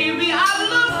when, baby, I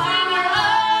looked in your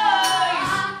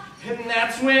eyes, and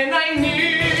that's when I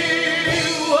knew.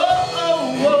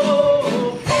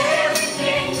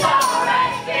 Everything's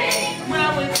alright, babe. When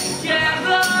we're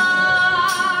together.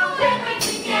 When we're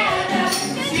together.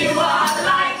 'Cause you are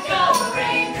like a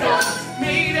raincoat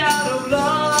made out of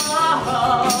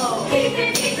love.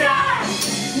 Keeping me dry.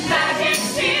 Magic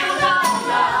shield of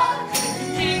love.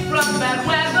 Keep from that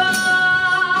weather.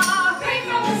 Rain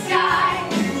from the sky.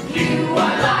 You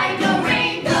are like a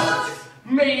raincoat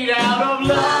made out of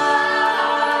love.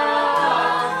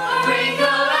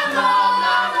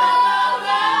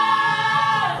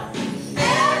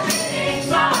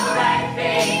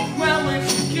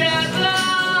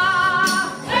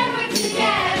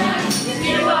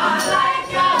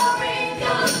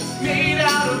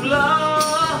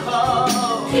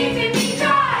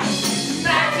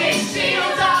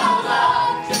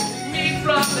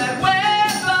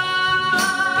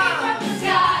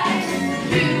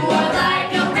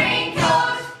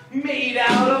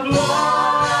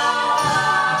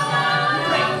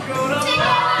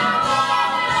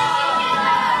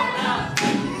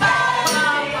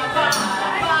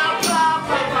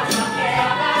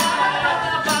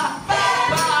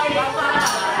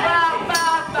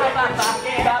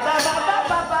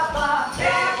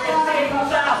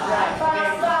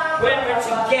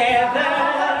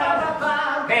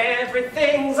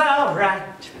 Everything's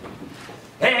alright.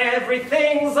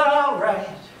 Everything's alright.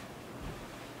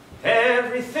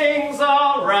 Everything's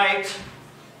alright.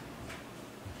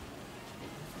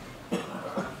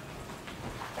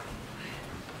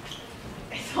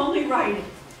 It's only writing.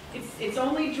 It's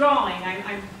only drawing.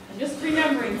 I'm just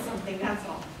remembering something, that's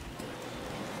all.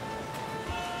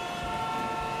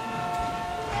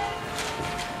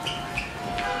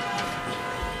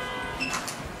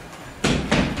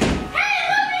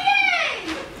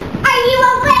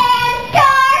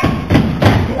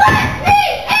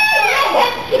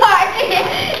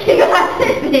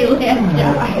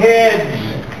 Kids,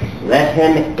 let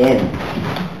him in.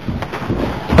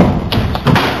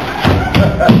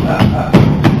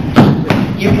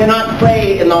 You cannot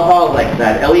play in the hall like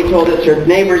that. Ellie told us her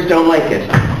neighbors don't like it.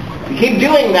 If you keep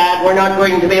doing that, we're not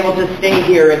going to be able to stay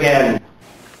here again.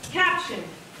 Caption.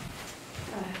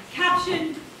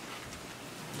 Caption.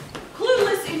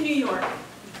 Clueless in New York.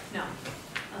 No.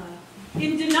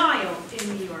 In denial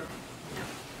in New York. No.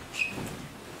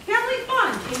 Family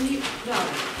fun in New York. No.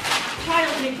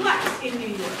 Child neglect in New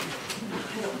York.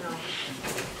 I don't know.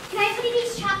 Can I put in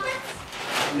these chocolates?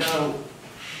 No.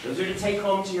 Those are to take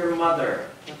home to your mother.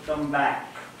 Put them back.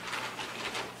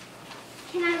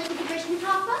 Can I look at the version,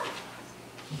 Papa?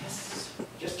 Yes.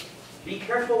 Just be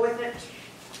careful with it.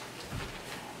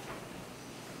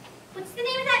 What's the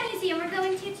name of that museum we're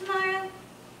going to tomorrow?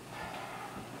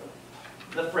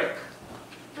 The Frick.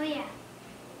 Oh, yeah.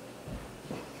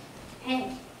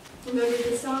 Hey, remember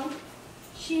this song?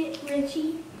 Shit,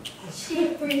 Richie.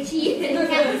 Shit, Richie.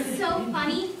 That was so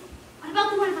funny. What about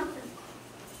the one about the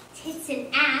tits and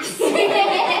ass?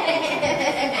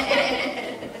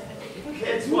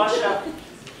 Kids, wash up.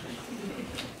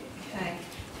 Okay.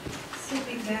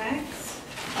 Sleeping bags.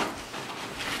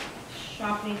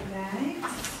 Shopping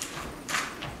bags.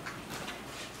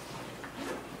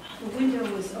 The window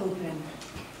was open.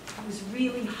 It was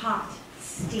really hot,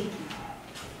 stinky.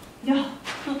 No,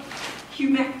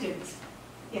 humectant.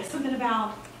 Yeah, something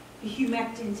about the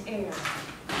humectant air.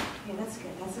 Yeah, that's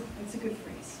good. That's a good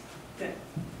phrase. Good.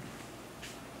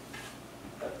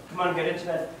 Come on, get into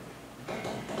bed.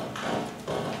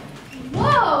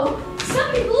 Whoa!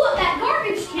 Somebody blew up that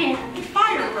garbage can!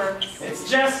 Fireworks. It's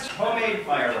just homemade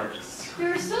fireworks.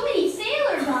 There are so many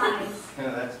sailor guys.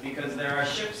 That's because there are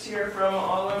ships here from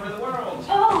all over the world.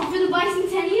 Oh, for the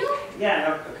bicentennial? Yeah,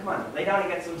 no, come on, lay down and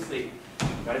get some sleep.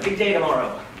 Got a big day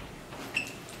tomorrow.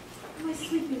 My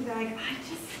sleeping bag. I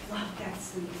just love that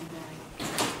sleeping bag.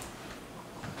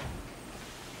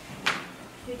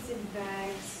 Fits in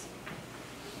bags.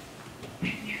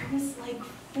 And there was like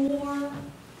 4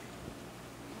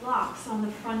 locks on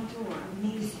the front door.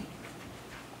 Amazing.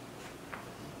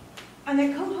 And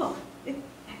that coat hook. That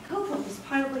coat hook is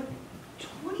piled like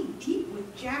 20 deep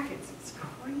with jackets. It's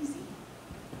crazy.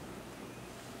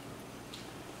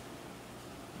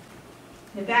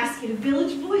 And a basket of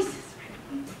Village Voices.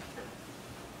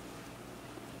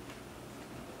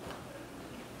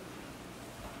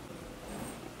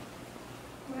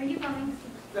 Where are you going?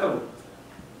 Oh,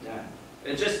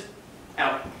 just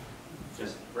out.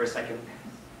 Just for a second.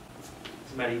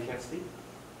 Somebody can't sleep?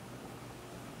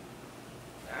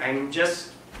 I'm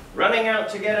just running out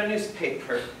to get a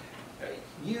newspaper.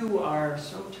 You are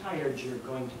so tired you're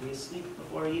going to be asleep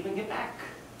before you even get back.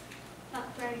 But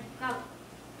where to go?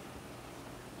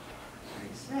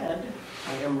 I said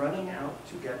I am running out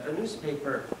to get a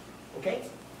newspaper, okay?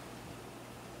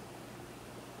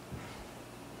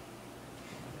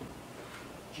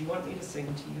 Do you want me to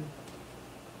sing to you?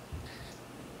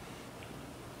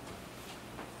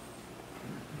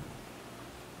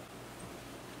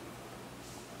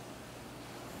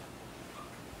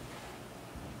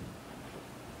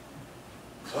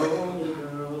 Oh,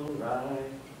 girl,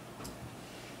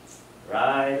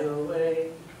 ride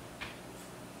away.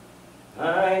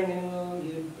 I knew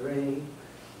you'd break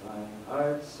my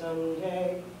heart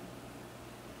someday.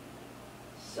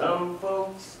 Some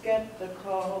folks get the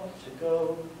call to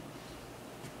go.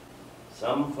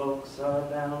 Some folks are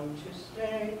bound to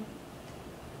stay.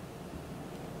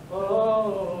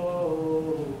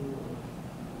 Oh,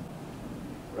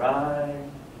 ride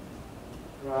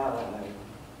away.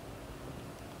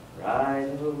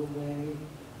 Ride away.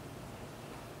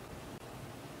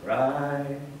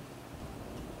 Ride.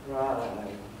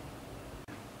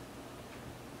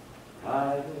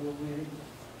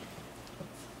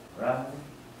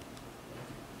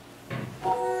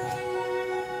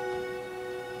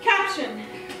 Caption.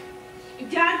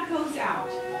 Dad goes out.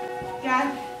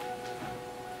 Dad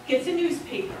gets a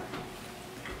newspaper.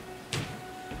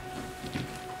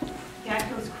 Dad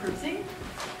goes cruising.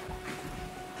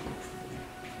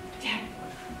 Dad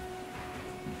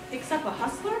picks up a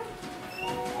hustler.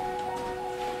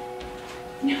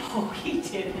 No, he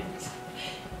didn't.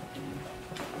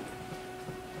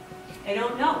 I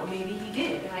don't know. Maybe he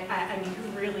did. I mean,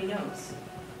 who really knows?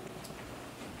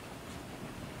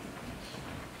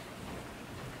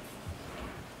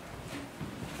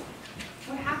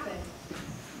 What happened?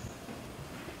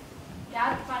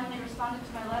 Dad finally responded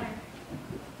to my letter.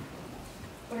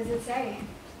 What does it say?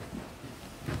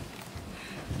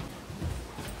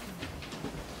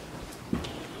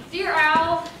 Dear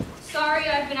Al, sorry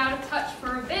I've been out of touch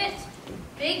for a bit.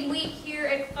 Big week here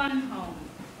at Fun Home.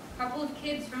 A couple of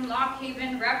kids from Lock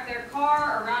Haven wrapped their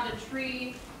car around a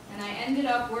tree, and I ended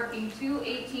up working 2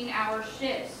 18-hour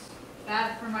shifts.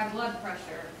 Bad for my blood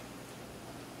pressure.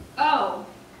 Oh,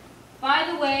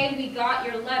 by the way, we got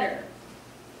your letter.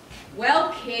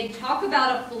 Well, kid, talk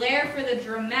about a flair for the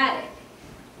dramatic.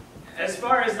 As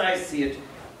far as I see it,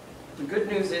 the good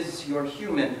news is you're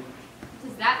human. What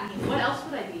does that mean? What else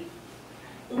would I be?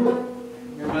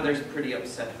 Your mother's pretty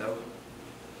upset, though.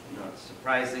 Not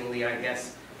surprisingly, I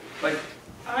guess. But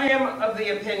I am of the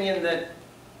opinion that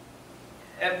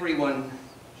everyone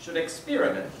should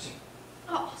experiment.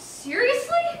 Oh,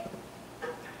 seriously?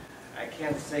 I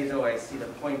can't say, though, I see the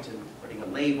point in putting a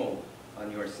label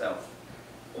on yourself.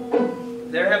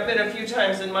 There have been a few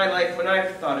times in my life when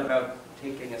I've thought about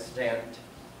taking a stand.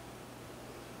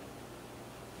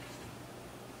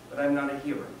 But I'm not a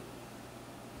hero.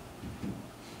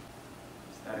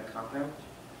 Is that a cop-out?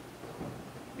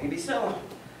 Maybe so.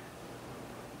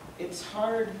 It's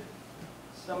hard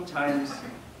sometimes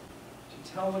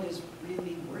to tell what is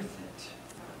really worth it.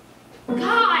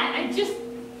 God, I'm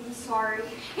sorry.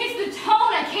 It's the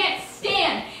tone I can't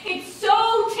stand. It's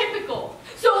so typical,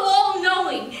 so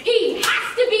all-knowing. He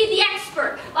has to be the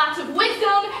expert. Lots of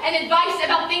wisdom and advice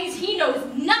about things he knows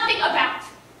nothing about.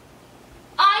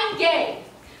 I'm gay,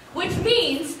 which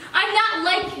means I'm not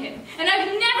like him, and I've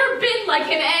never been like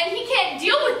him, and he can't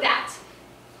deal with that.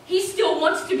 He still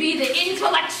wants to be the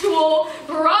intellectual,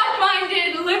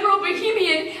 broad-minded, liberal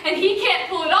bohemian, and he can't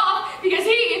pull it off because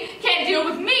he can't deal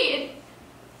with me.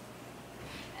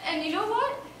 And you know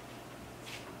what?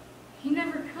 He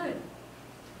never could.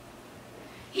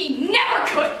 He never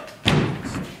could!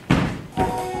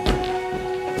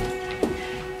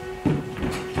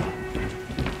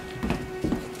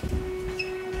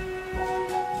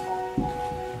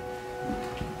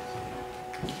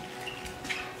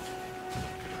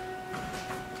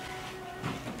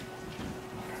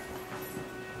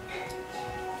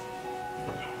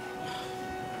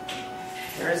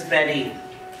 Where's Betty?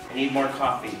 I need more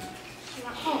coffee. She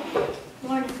went home.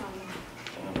 Warner's on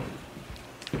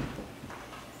there.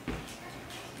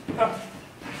 Oh.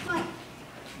 What?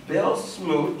 Bill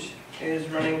Smoot is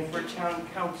running for town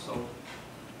council.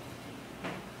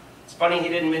 It's funny he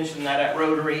didn't mention that at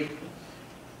Rotary.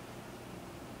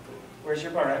 Where's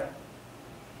your bar at?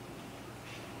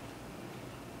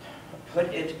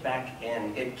 Put it back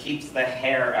in. It keeps the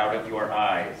hair out of your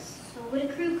eyes. So would a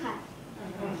crew cut.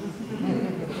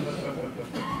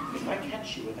 If I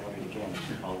catch you without it again,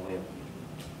 I'll win.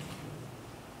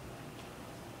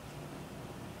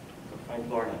 Go find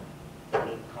Lorna. I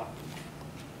need coffee.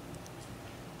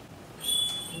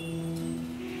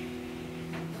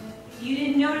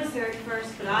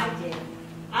 but I did.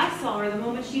 I saw her the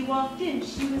moment she walked in.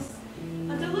 She was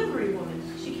a delivery woman.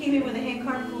 She came in with a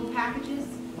handcart full of packages.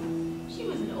 She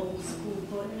was an old school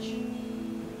butch.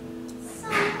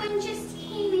 Someone just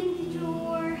came in the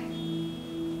door.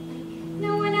 Like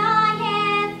no one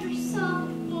I ever saw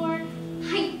before.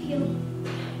 I feel...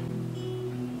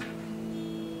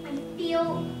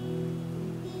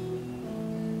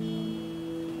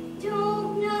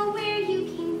 Don't know where you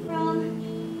came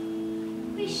from.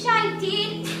 Wish I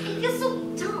did. I feel so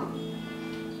dumb.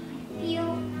 I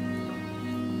feel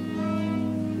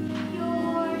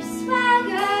your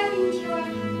swagger and your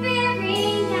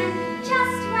wearing and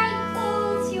just right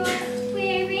clothes. You're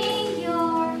wearing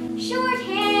your short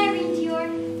hair and your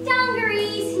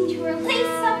dungarees and your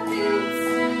lace-up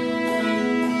boots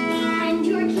and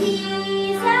your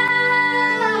keys out,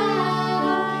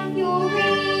 your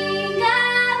ring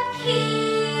of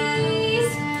keys.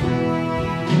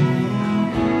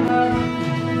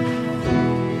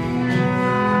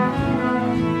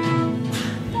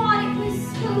 Thought it was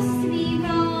supposed to be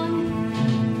wrong.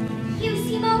 You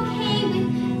seem okay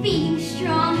with being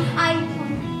strong.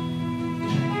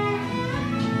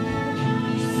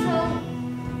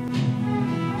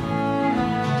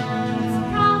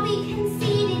 It's probably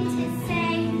conceited to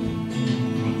say.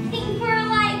 I think we're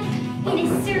alike in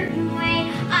a certain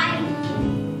way.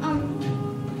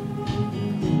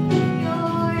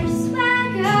 Your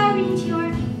swagger and your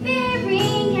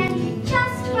wearing and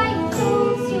just right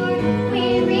clothes. You're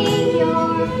wearing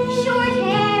your short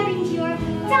hair and your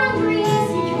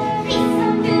dungarees and your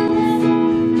lace-up boots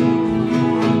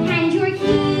and your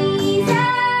keys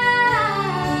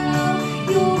out,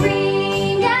 your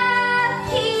ring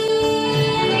of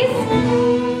keys.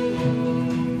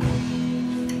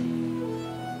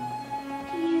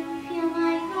 Do you feel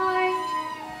my heart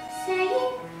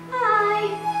saying hi?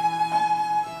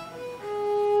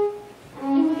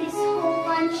 In this whole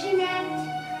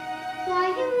luncheonette, why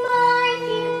am I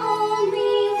the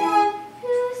only one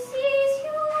who sees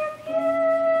you're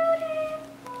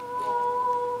beautiful?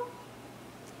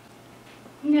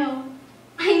 No,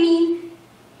 I mean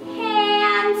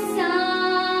handsome.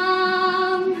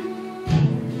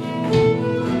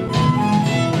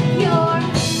 Your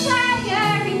swagger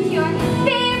and your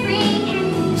bearing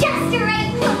and just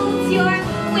right clothes. You're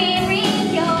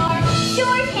wearing your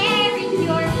short hair and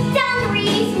your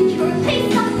dungarees and your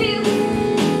lace-up boots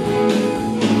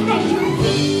and your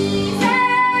keys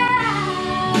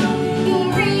out, your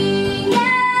ring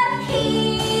of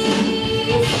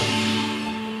keys.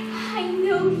 I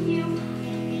know you.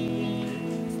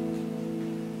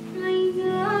 I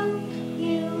know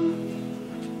you.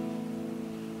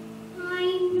 I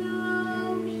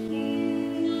know you.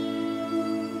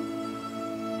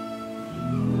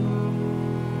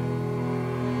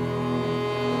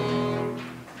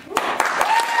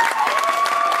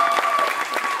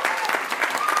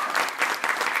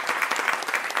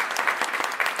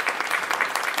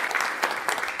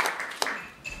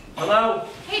 Hello?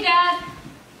 Hey, Dad.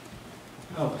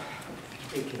 Oh,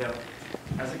 hey kiddo.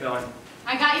 How's it going?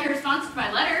 I got your response to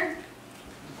my letter.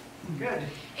 Good.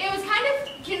 It was kind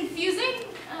of confusing.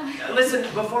 Listen,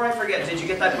 before I forget, did you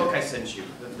get that book I sent you?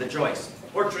 The Joyce?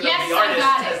 Portrait Yes, of the I Artist.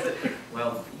 got as the-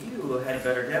 Well, you had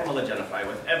better damn well identify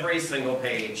with every single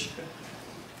page.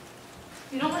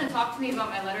 You don't want to talk to me about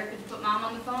my letter? Could you put Mom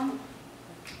on the phone?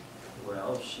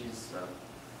 Well, she's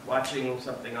watching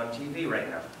something on TV right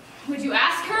now. Would you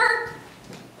ask her?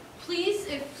 Please,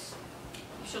 if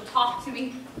she'll talk to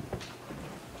me.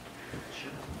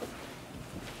 Sure.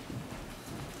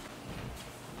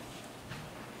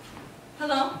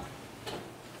 Hello?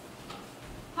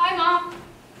 Hi, Mom.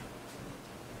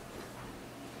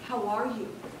 How are you?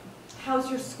 How's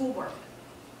your schoolwork?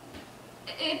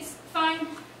 It's fine.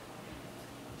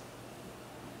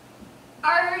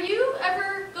 Are you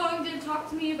ever going to talk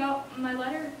to me about my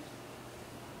letter?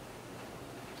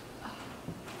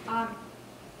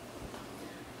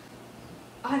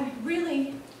 I'm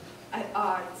really at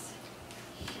odds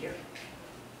here.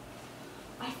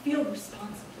 I feel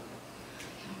responsible.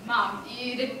 Mom,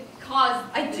 you didn't cause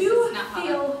I this. do It's not how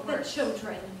feel that works.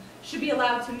 children should be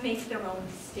allowed to make their own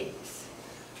mistakes.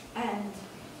 And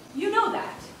you know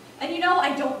that. And you know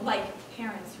I don't like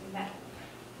parents who meddle.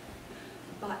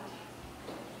 But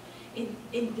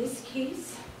in this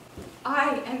case,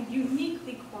 I am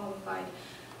uniquely qualified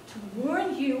to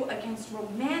warn you against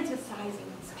romanticizing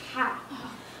this path.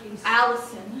 Oh, please.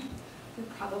 Alison, you're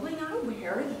probably not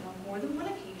aware that on more than one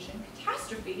occasion,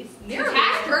 catastrophes nearly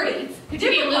Catastrophes? Could you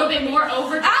be a little bit more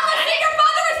over? Alison, your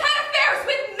mother has had affairs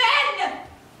with men!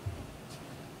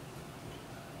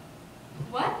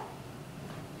 What?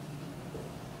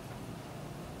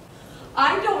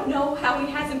 I don't know how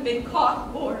he hasn't been caught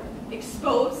or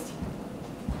exposed.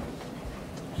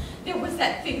 There was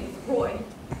that thing with Roy.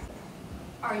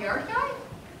 Our yard guy?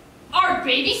 Our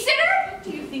babysitter? What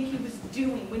do you think he was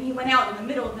doing when he went out in the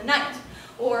middle of the night?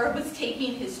 Or was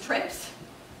taking his trips?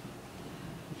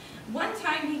 One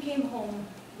time he came home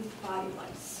with body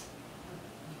lice.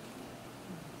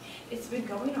 It's been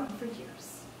going on for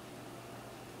years.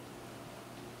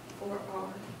 For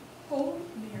our whole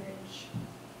marriage.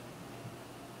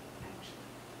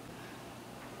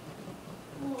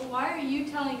 Well, why are you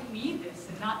telling me this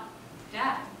and not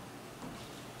Dad?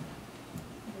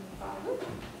 Your father?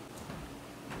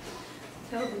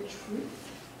 Tell the truth.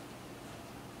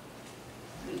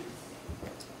 Please.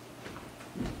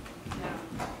 No.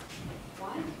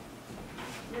 What?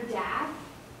 Your dad?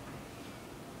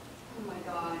 Oh my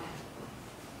God.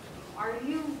 Are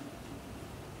you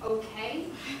okay?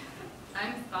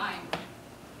 I'm fine.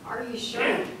 Are you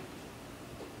sure?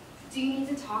 Do you need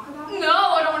to talk about it? No,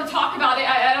 I don't want to talk about it.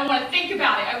 I don't want to think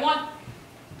about it.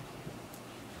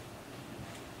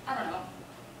 I don't know.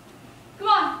 Come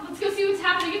on, let's go see what's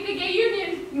happening at the gay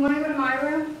union. You want to go to my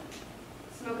room?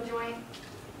 Smoke a joint?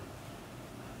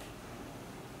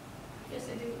 Yes,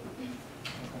 I do.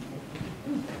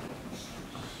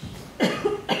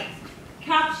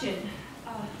 Caption.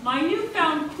 My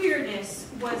newfound queerness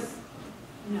was...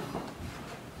 No.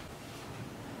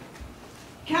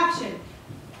 Caption.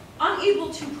 Unable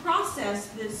to process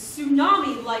this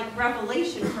tsunami-like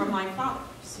revelation from my father.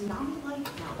 Tsunami-like?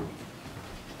 No.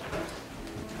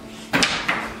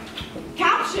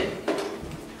 Caption.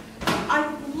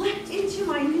 I leapt into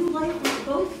my new life with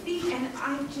both feet and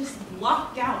I just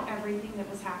blocked out everything that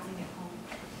was happening at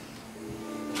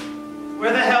home.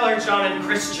 Where the hell are John and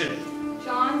Christian?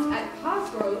 John's at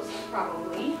Cosgrove's,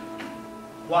 probably.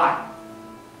 Why?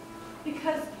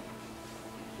 Because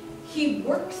he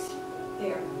works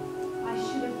there. I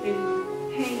should have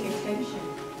been paying attention.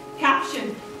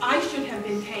 Caption. I should have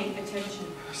been paying attention.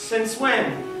 Since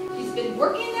when? He's been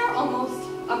working there almost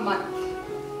a month.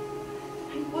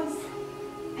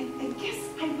 I guess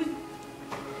I was...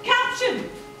 Caption!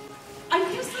 I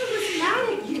guess I was mad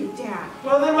at you, Dad.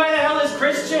 Well, then why the hell is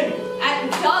Christian? At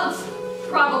Doug's,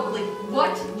 probably.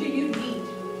 What do you need?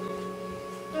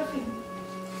 Nothing.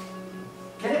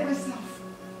 Get it myself.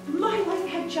 My life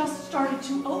had just started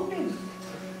to open.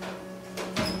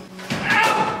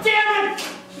 Ow! Damn it!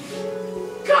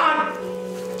 God!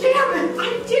 Damn it!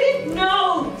 I didn't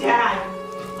know, Dad.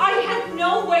 I had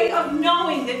no way of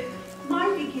knowing that my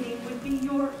beginning would be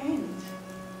your end.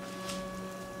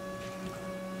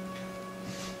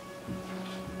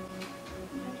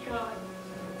 Oh my God.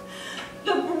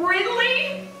 The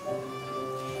Brindley?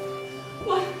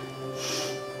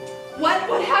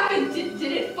 What happened? Did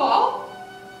it fall?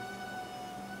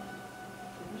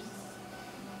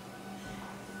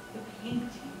 The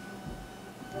painting.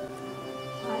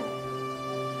 What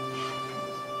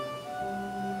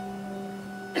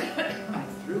happened? I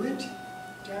threw it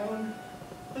down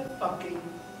the fucking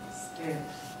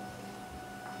stairs.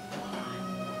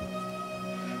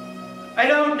 I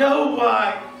don't know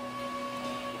why.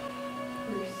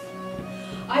 Bruce,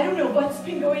 I don't know what's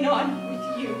been going on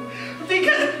with you.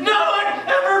 Because no one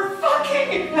ever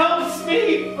fucking helps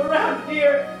me around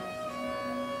here.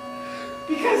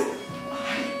 Because I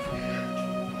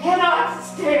cannot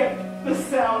stand the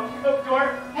sound of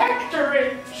your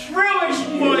hectoring, shrewish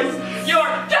voice, your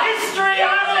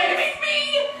histrionic.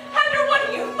 Me! After what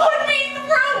you put me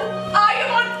through, I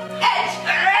am on edge.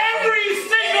 Every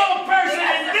single person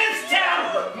in this town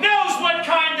knows what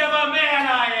kind of a man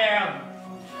I am.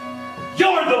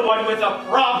 You're the one with a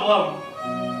problem.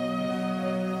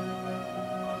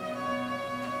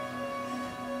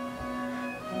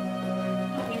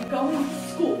 I'm going to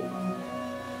school.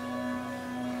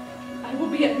 I will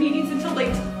be at meetings until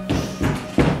late.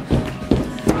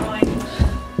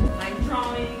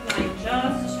 I'm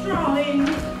just drawing.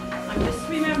 I'm just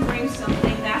remembering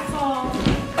something, that's all.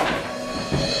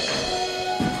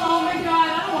 Oh my God,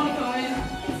 I don't want to go in.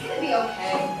 It's gonna be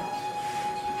okay.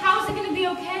 How's it going to be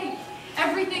okay?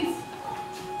 Everything's...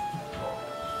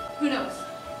 Who knows?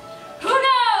 Who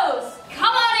knows?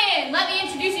 Come on in. Let me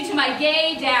introduce you to my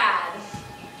gay dad.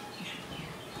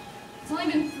 It's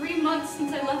only been 3 months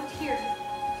since I left here.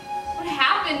 What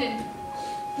happened in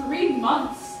 3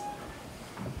 months?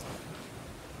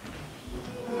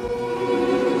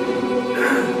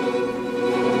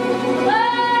 Hello?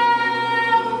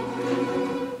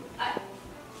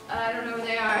 I don't know where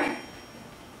they are.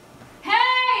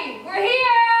 Hey, we're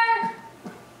here!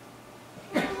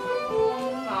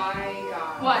 Oh my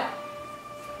God. What?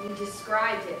 You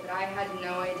described it, but I had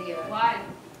no idea. Why?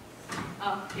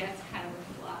 Oh, yeah, it's kind of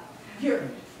worth a lot. You're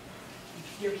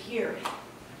here.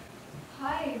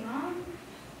 Hi, Mom.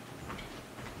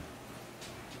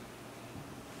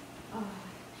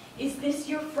 Is this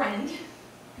your friend?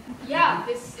 Yeah,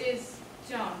 this is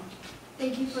Joan.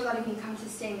 Thank you for letting me come to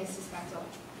stay, Mrs. Bechdel.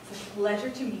 It's a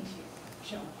pleasure to meet you,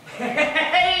 Joan.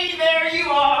 Hey, there you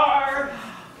are!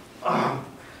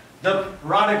 The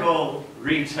prodigal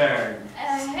return.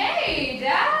 Hey,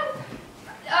 Dad.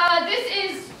 This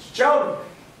is... Joan!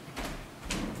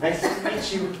 Nice to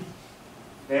meet you.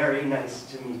 Very nice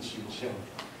to meet you, Joan.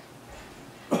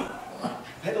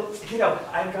 You know,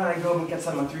 I've got to go and get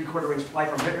some 3/4-inch ply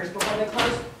from Werner's before they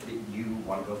close. You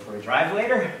want to go for a drive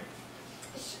later?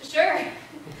 Sure.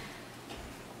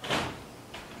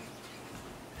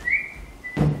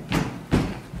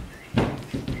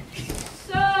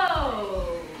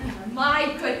 So,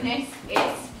 my goodness,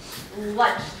 it's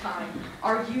lunchtime.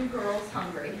 Are you girls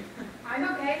hungry? I'm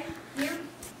okay. You?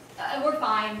 We're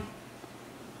fine.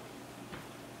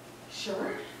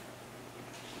 Sure.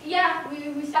 Yeah,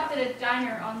 we stopped at a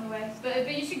diner on the way, but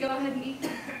you should go ahead and eat. No.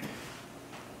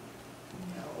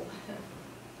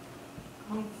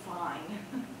 I'm fine.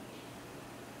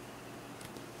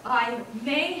 I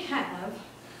may have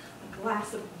a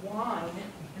glass of wine,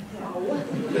 though.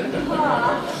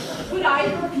 Would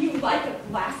either of you like a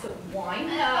glass of wine?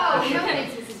 Oh, no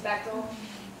thanks, Mrs. Bechdel.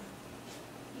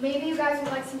 Maybe you guys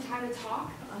would like some time to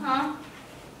talk? Huh?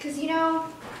 Because, you know,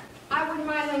 I wouldn't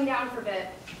mind laying down for a bit.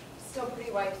 Still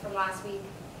pretty wiped from last week.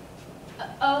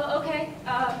 Oh, okay.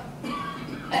 I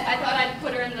thought I'd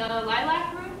put her in the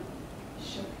lilac room.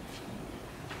 Sure.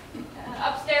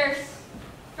 Upstairs.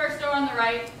 First door on the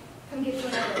right. Come get you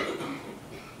another.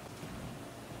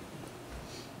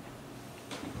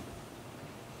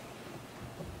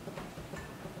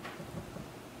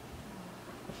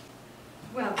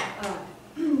 Well,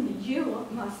 you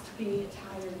must be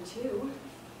tired too.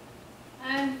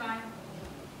 I'm fine.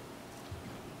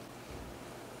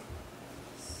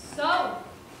 So,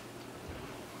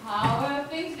 how have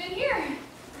things been here?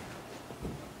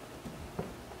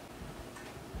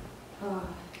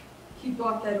 He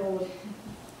bought that old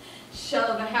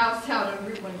shell of a house out on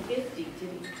Route 150. Did he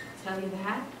tell you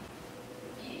that?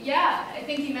 Yeah, I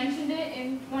think he mentioned it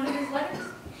in one of his letters.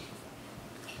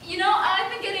 You know, I've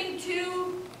been getting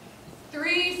 2,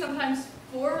 3, sometimes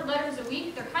 4 letters a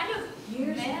week. They're kind of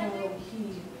Years ago,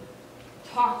 he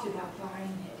talked about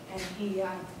buying it, and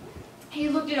he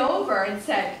looked it over and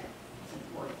said,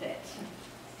 "Isn't worth it.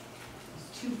 It's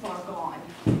too far gone."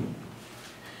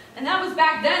 And that was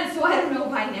back then, so I don't know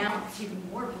by now. It's even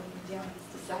more broken down. He's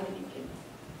decided he can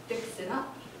fix it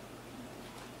up.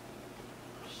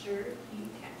 Sure you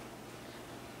can.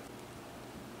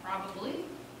 Probably.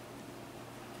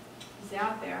 He's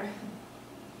out there,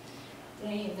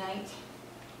 day and night,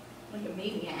 like a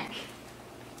maniac.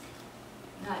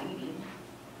 Not eating.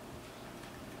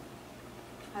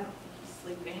 I don't think he's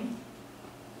sleeping.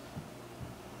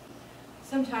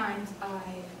 Sometimes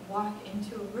I walk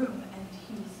into a room and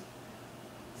he's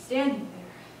standing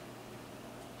there,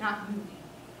 not moving,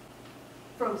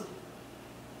 frozen,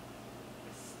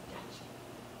 like a statue.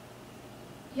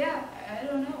 Yeah, I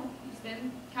don't know. He's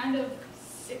been kind of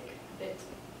Sick of it.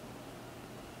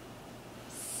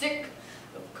 Sick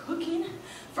of cooking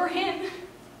for him.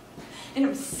 And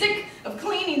I'm sick of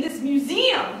cleaning this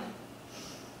museum.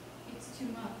 It's too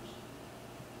much.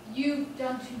 You've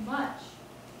done too much.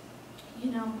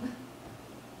 You know,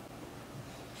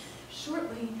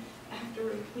 shortly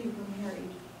after we were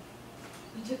married,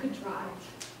 we took a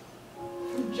drive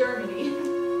from Germany,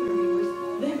 where we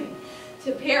were living,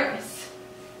 to Paris.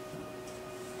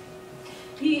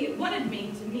 He wanted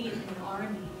me to meet an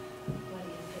army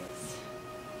buddy of his.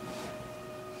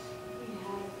 We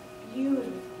had a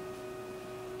beautiful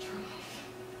drive.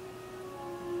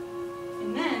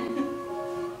 And then,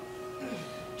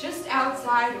 just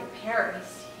outside of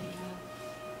Paris, he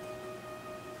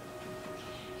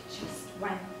just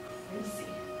went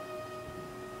crazy.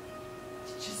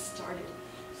 He just started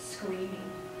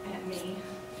screaming at me.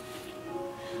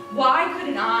 Why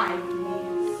couldn't I be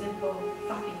a simple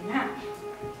fucking man?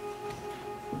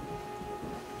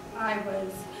 I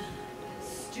was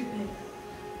stupid,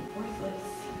 worthless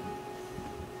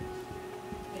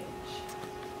bitch.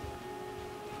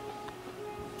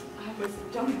 I was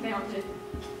dumbfounded.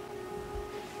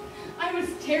 I was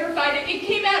terrified. It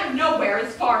came out of nowhere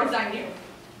as far as I knew.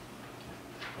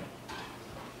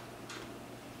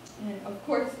 And of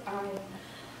course, I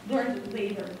learned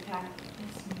later that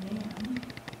this man had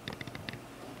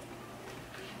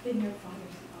been your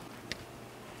father's father.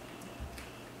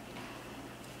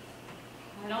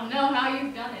 I don't know how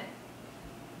you've done it.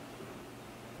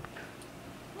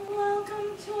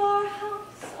 Welcome to our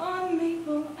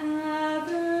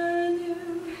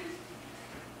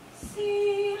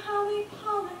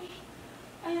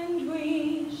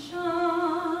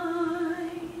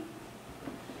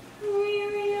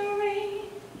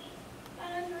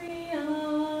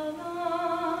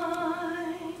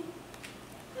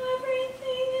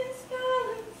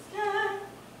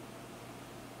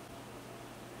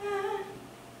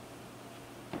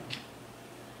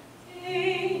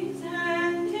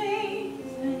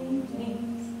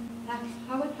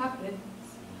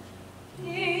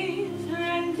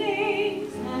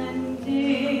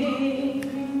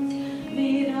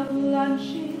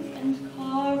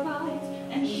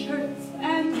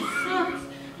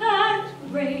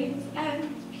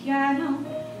piano,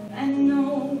 and no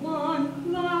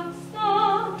one clocks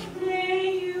the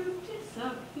day you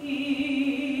disappear.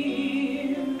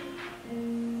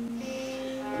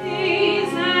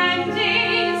 Days and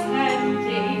days and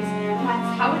days,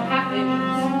 that's how it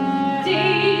happens.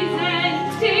 Days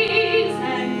and days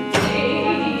and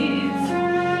days,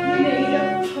 made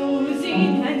of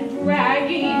posing and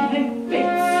bragging and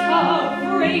bits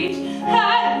of rage.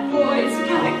 And boys,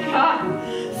 my God,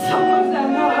 some of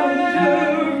them are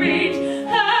underage.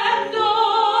 And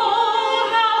oh,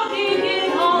 how did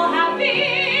it all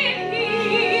happen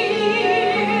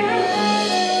here?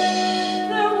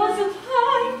 There was a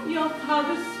time your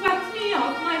father swept me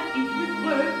off my feet with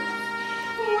words.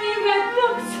 We read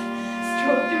books,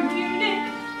 strode through Munich,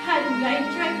 had night,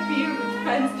 drank beer with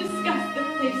friends, discussed the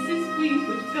places we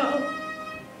would go.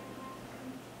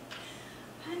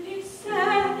 And he said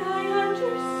I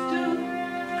understood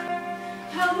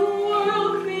how the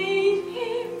world made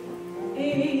him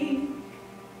ache.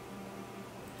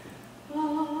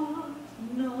 But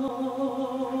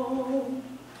no,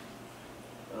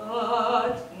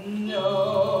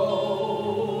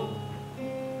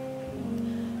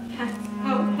 that's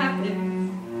how it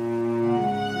happens.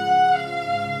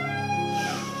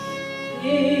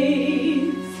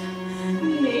 Days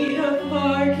made of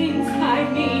bargains I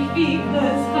made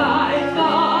because I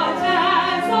thought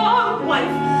as a wife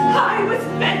I was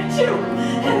meant to,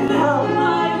 and now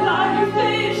my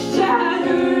life is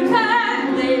shattered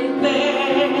and laid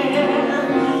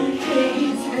bare.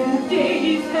 Days and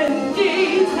days and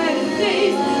days and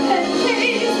days and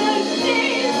days and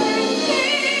days and days.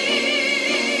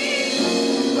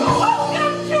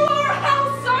 Welcome to our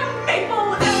house on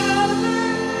Maple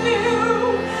Avenue.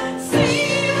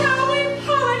 See how we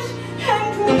polish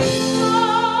and refine.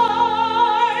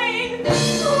 We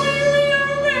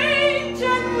rearrange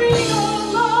and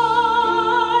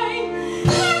realign.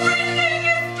 Everything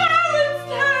is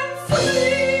balanced and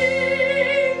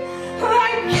sweet.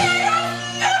 Like chaos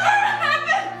never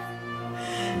happens.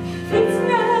 It's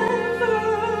never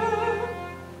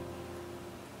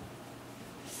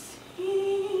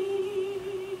seen.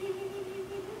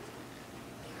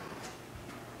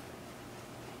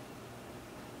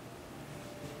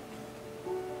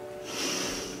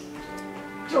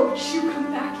 Don't you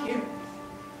come back here.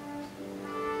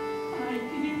 I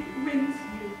didn't raise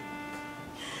you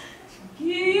to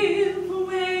give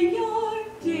away your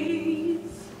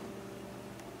days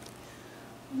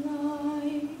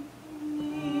like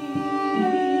me.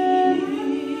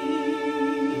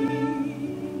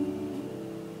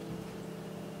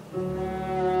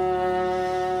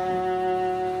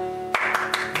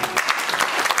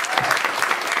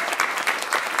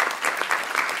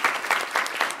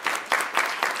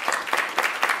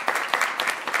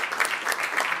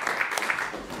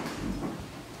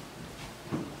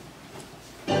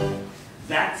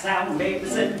 That's how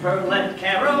Mavis and Pearl and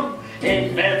Carol,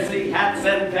 in fancy hats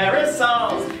and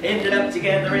parasols, ended up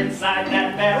together inside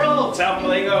that barrel,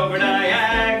 tumbling over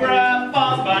Niagara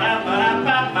Falls.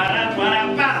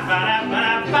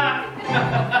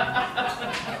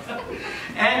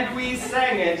 And we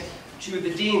sang it to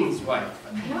the dean's wife.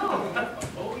 No.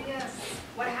 Oh, yes.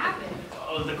 What happened?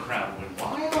 Oh, the crowd went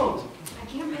wild. I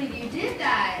can't believe you did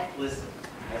that. Listen,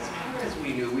 as far as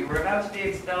we knew, we were about to be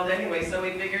expelled anyway, so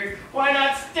we figured, why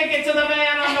not stick it to the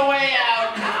man on the way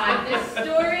out? This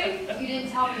story, You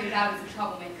didn't tell me your dad was a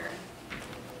troublemaker.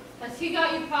 has he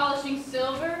got you polishing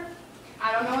silver?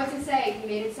 I don't know what to say. He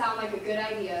made it sound like a good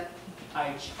idea.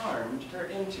 I charmed her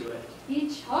into it. He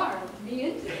charmed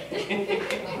me into it.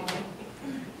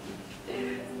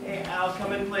 Hey, I'll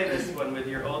come and play this one with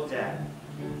your old dad.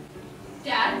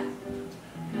 Dad?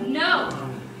 No.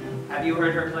 Have you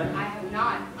heard her play? I have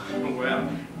not. Well,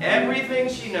 everything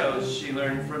she knows, she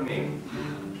learned from me.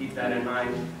 Keep that in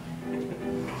mind.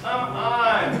 Come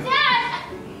on. Dad!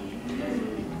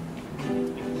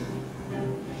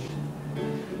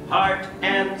 Heart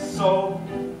and soul.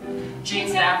 Gene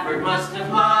Stafford must have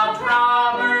loved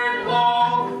Robert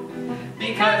Lowell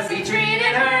because he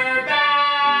treated her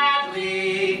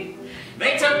badly.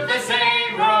 They took the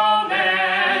same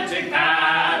romantic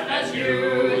path as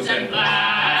Hughes and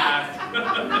Black.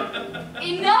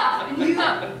 Enough! You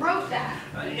wrote that.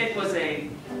 It was a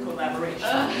collaboration.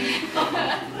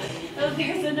 Oh,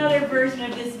 there's another version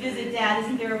of this visit, Dad,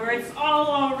 isn't there, where it's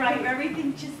all right, where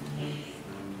everything just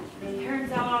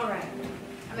turns out all right.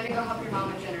 I'm gonna go help your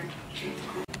mom with dinner.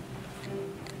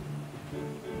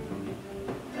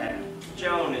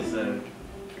 Joan is a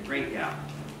great gal.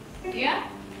 Yeah?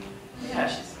 Yeah,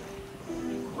 she's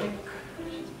quick,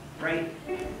 she's bright.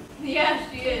 Yeah,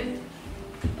 she is.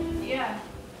 Yeah.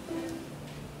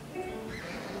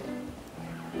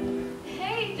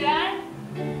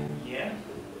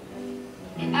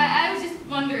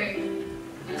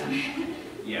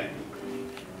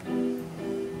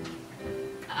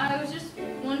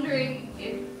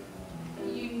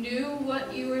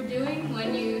 were doing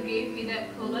when you gave me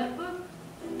that Colette book?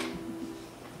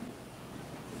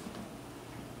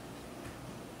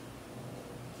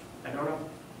 I don't know.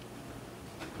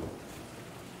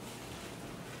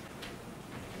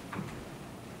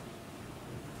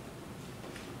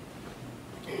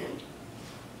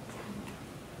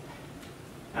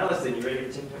 Alison, you ready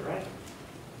to take that ride?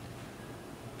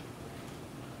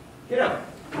 Get up.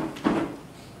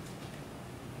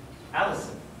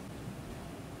 Alison.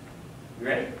 You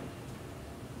ready?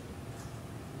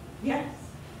 Yes.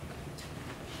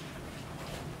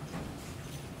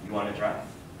 You want to drive?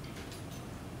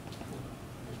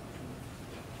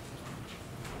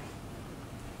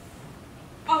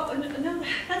 Oh, no,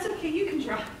 that's okay. You can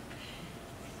drive.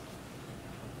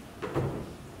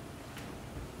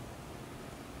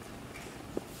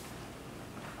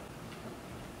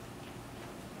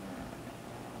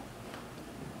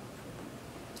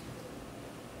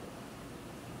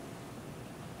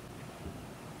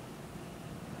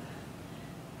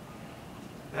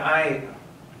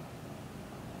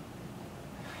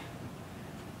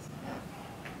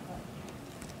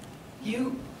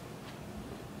 You...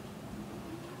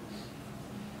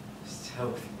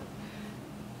 So...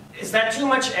 Is that too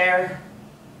much air?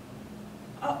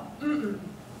 Oh, mm-mm.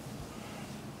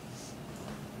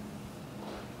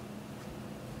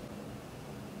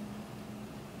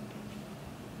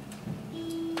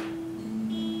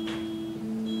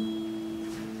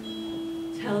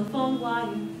 Telephone wire,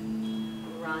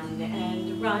 run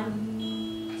and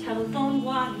run. Telephone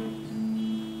wire,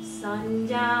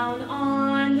 sundown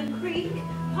on the creek,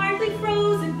 partly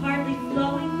frozen, partly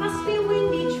flowing. Must be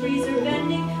windy, trees are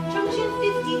bending. Junction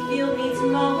 50 field needs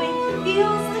mowing.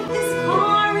 Feels like this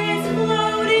car is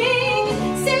floating.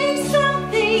 Say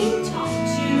something, talk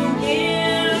to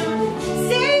him.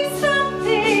 Say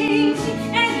something,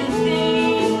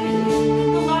 anything.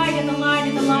 The light and the light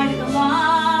and the light and the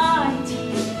light.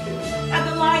 At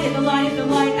the light and the light and the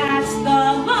light at the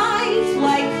light.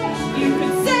 Like you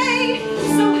could say.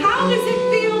 So how does it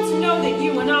feel to know that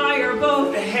you and I are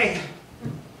both... Hey.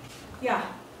 Yeah.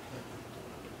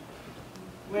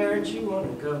 Where'd you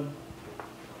want to go?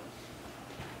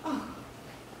 Oh,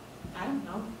 I don't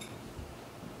know.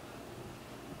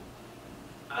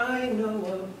 I know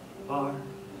a bar.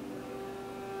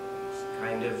 It's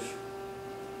kind of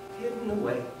hidden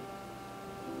away.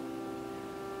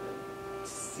 A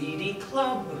seedy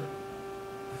club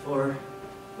for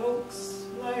folks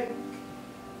like,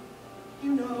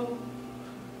 you know.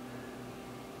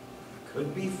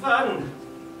 Could be fun.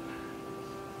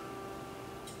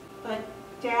 But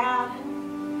Dad,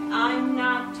 I'm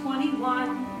not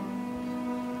 21.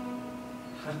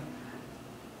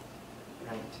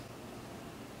 Right.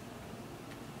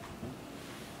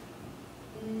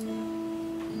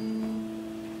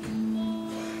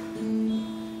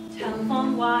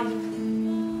 Telephone wire,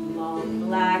 long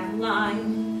black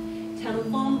line.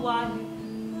 Telephone wire,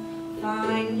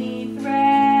 finely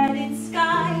threaded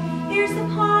sky. Here's the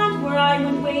pond where I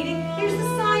went wading. Here's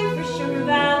the sign for Sugar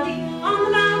Valley. On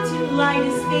the mountain, light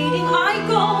is fading. I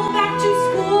go back to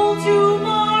school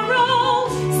tomorrow.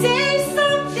 Say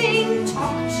something,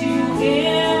 talk to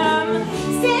him.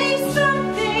 Say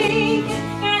something,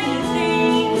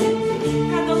 anything.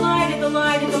 At the light, at the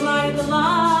light, at the light, at the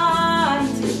light.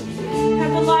 At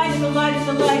the light, at the light, at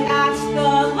the light, at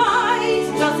the light.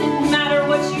 Doesn't matter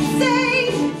what you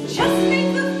say. Just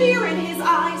make the fear in his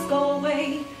eyes go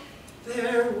away.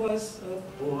 There was a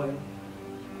boy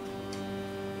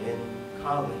in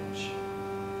college,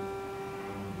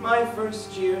 my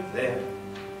first year there,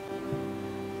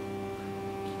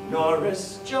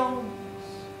 Norris Jones.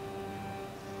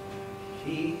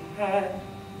 He had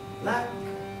black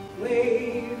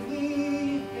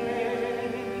wavy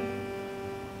hair.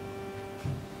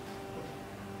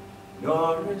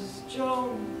 Norris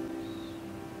Jones,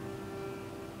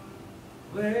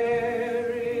 where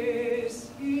is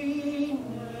he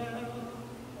now?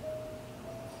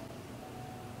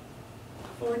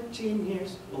 14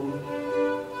 years old,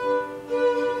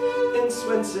 in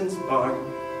Swenson's barn.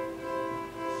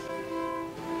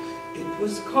 It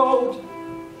was cold.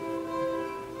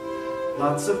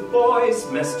 Lots of boys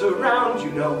messed around,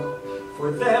 you know.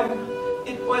 For them,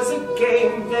 it was a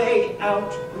game they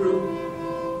outgrew.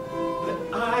 But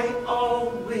I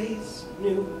always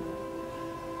knew.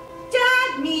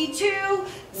 Dad, me too.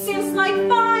 Since like 5,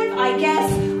 I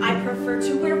guess. I prefer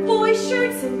to wear boy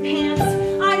shirts and pants.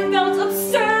 I felt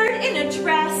absurd in a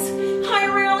dress. I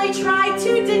really tried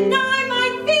to deny my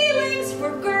feelings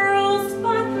for girls,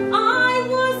 but I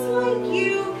was like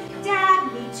you.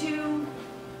 Dad, me too.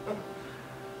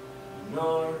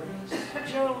 Norris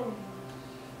Jones.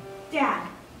 Dad,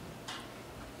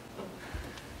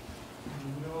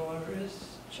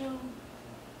 Joe.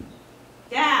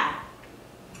 Dad!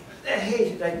 Hey,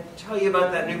 did I tell you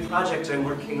about that new project I'm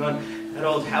working on? That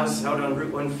old house out on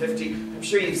Route 150? I'm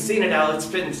sure you've seen it, Al. It's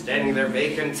been standing there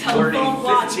vacant 40,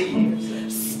 50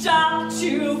 years. Stop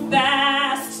too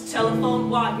fast, telephone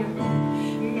wire.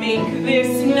 Make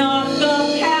this not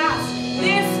the past.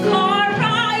 This car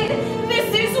ride,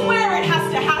 this is where it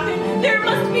has to happen. There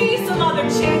must be some other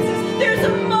chances. There's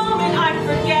a moment I'm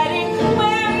forgetting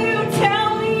where you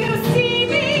tell me you see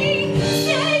me.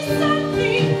 Say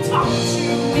something, talk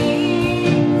to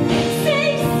me.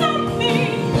 Say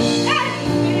something,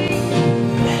 anything.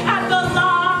 At the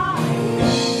line,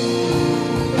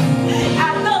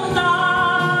 at the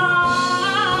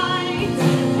light.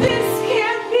 This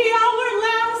can't be our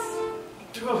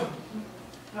last. Oh,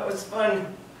 that was fun.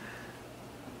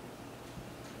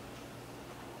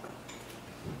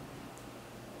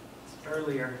 It's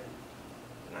earlier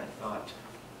than I thought.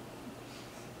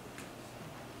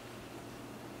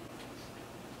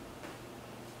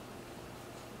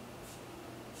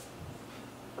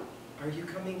 Are you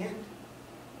coming in?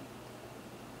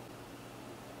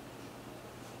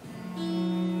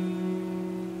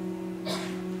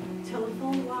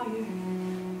 Telephone wire.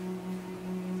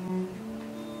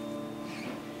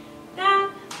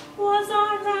 That was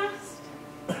our last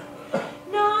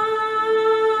night.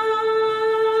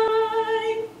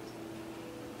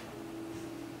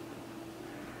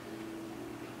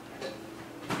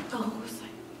 Oh, what was I?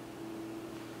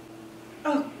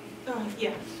 Oh,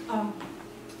 yeah.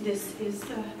 This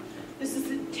is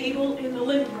the table in the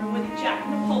living room with Jack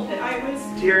in the pulpit. I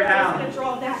was Dear Al. going to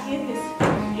draw that in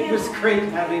this. It was great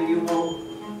having you home.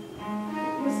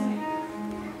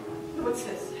 What's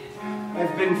this?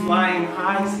 I've been flying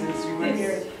high since you were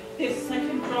here. This, I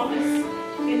can draw this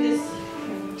in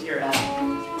this. Dear Al,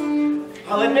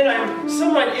 I'll admit I'm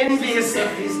somewhat envious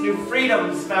of these new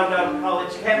freedoms found on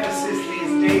college campuses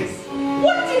these days.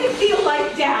 What did it feel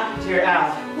like, Dad? Dear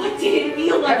Al, What did it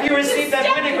feel like? have you received that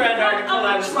Winogrand article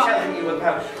I was telling you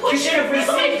about? You should have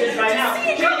received it by now.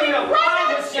 Do you know,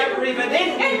 I was never even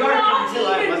in New York until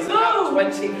I was about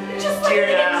 20. Just like Dear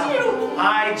me Al, too.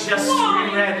 I just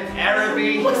reread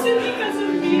Araby. Was it because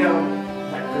of me? You know,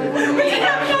 We didn't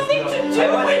have nothing to do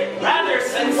with it. rather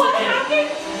sensitive. What happened?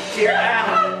 Dear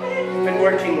Al, I've been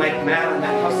working like mad on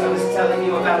that house I was telling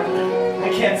you about. I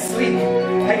can't sleep.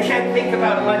 I can't think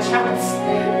about much else.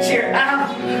 Dear Al,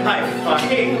 I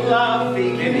fucking love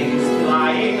beginnings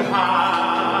flying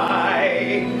high.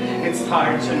 It's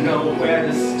hard to know where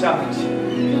to start.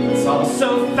 It's all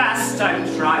so fast, I'm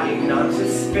trying not to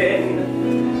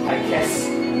spin. I guess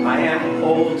I am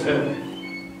older,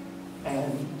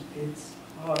 and it's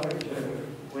harder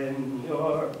when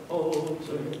you're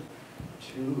older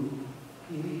to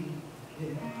begin.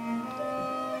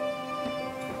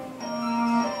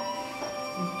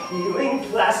 Peeling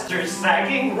plaster,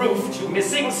 sagging roof, to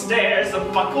missing stairs, a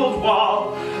buckled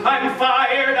wall. I'm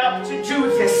fired up to do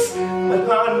this, but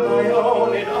on my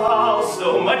own it all.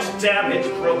 So much damage,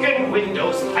 broken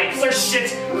windows, pipes are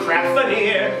shit, crap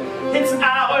veneer. It's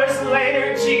hours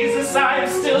later, Jesus, I'm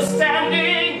still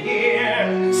standing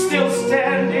here, still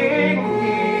standing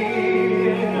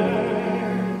here.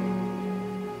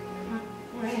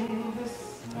 When the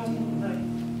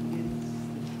sunlight hits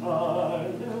the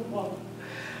harder wall,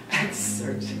 at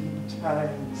certain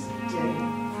times of day,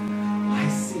 I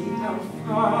see how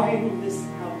fine this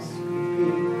house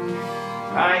could be.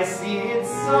 I see it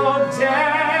so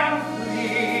damn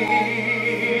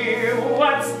clear.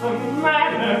 What's the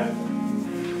matter?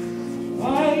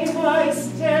 Why am I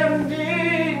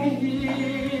standing here?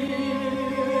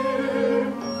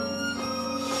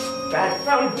 Bad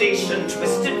foundation,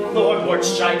 twisted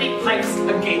floorboards, shiny pipes,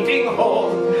 a gaping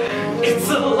hole. It's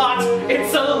a lot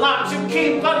to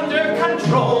keep under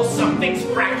control. Something's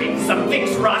cracking,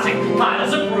 something's rotting,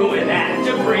 piles of ruin and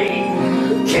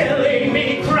debris. Killing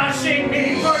me, crushing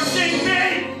me, pushing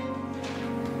me.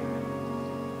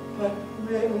 But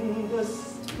when the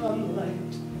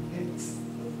sunlight hits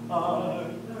the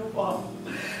harder wall,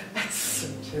 at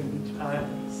certain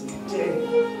times of day,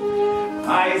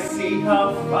 I see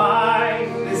how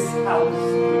fine this house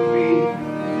could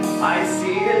be. I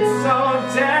see it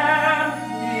so damn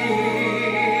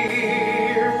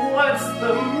clear. What's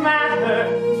the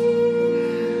matter?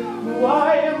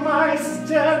 Why am I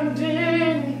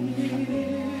standing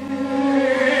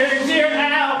here? Dear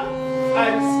Al,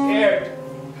 I'm scared.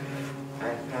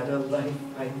 I've had a life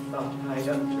I thought I'd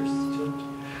understood.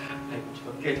 I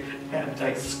took it and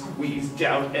I squeezed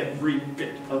out every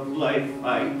bit of life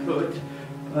I could.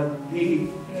 but the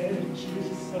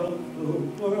edges of the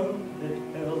world that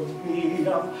held me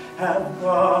up have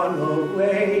gone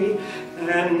away,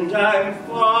 and I'm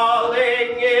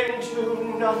falling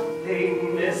into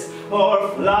nothingness or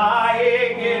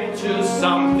flying into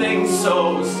something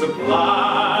so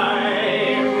sublime.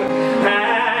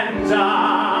 And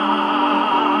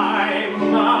I'm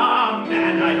a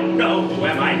man, I don't know, who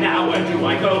am I now, where do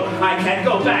I go? I can't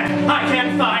go back, I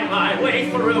can't find my way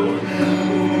through.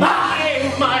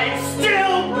 I might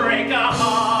still break a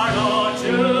heart or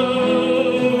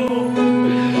two,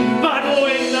 but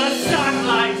when the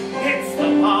sunlight hits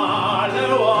the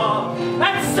parlor wall,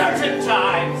 at certain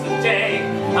times of day,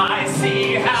 I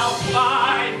see how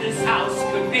fine this house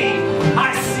could be.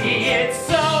 I see it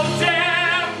so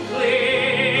damn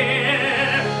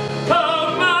clear.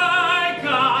 Oh my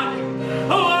God,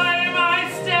 why am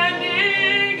I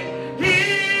standing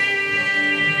here?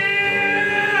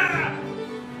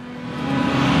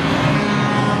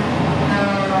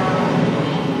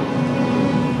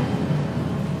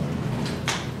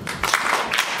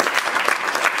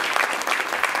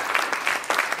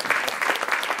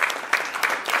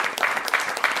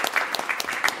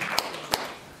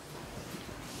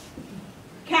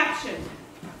 Caption.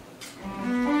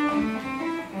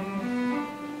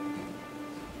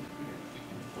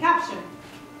 Caption.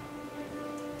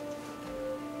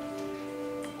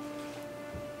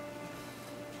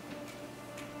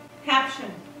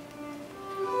 Caption.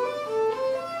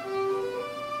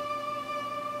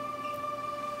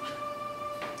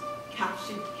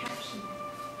 Caption. Caption.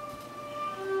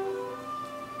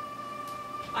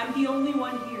 I'm the only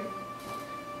one here.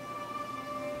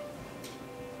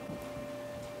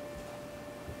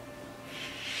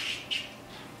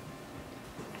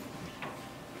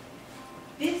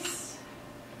 This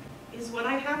is what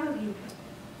I have of you.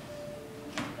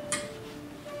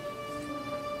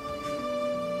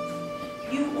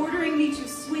 You ordering me to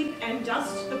sweep and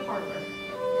dust the parlor.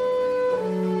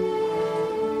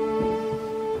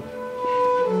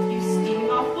 You steaming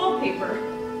off wallpaper.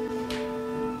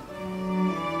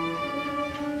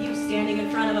 You standing in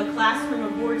front of a classroom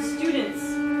of bored students.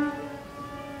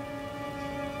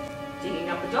 Digging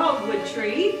up a dogwood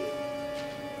tree.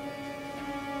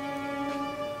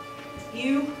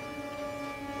 You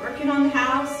working on the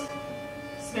house,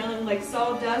 smelling like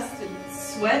sawdust and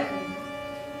sweat and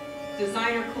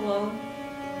designer cologne.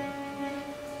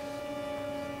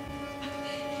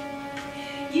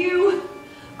 You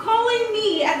calling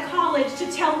me at college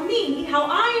to tell me how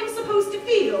I am supposed to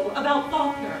feel about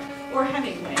Faulkner or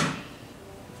Hemingway.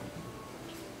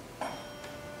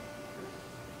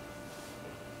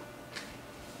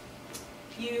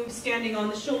 You standing on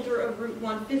the shoulder of Route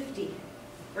 150.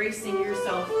 Bracing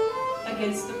yourself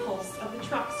against the pulse of the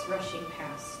trucks rushing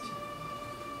past.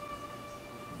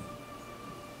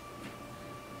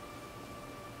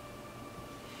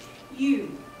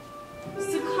 You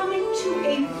succumbing to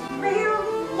a rare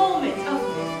moment of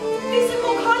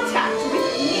physical contact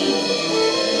with me.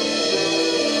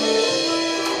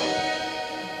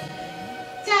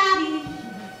 Daddy,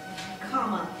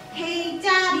 comma, hey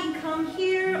daddy, come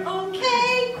here,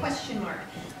 okay, question mark.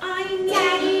 I need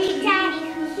Daddy,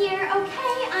 Daddy, come here,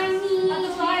 okay? I need At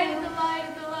the light, at the light,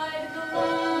 at the light, at the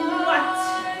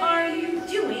light. What are you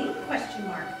doing? Question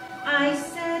mark. I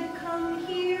said come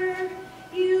here.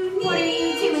 You need What are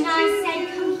you doing? I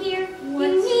said come here. What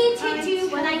You need to I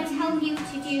do what I tell you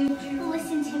to do.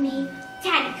 Listen to me.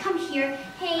 Daddy, come here.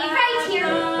 Hey, right here,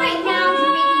 right now,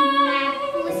 you're making me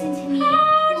mad. Listen to me.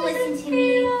 Listen to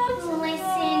me.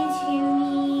 Listen to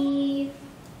me.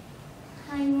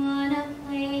 I wanna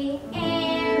play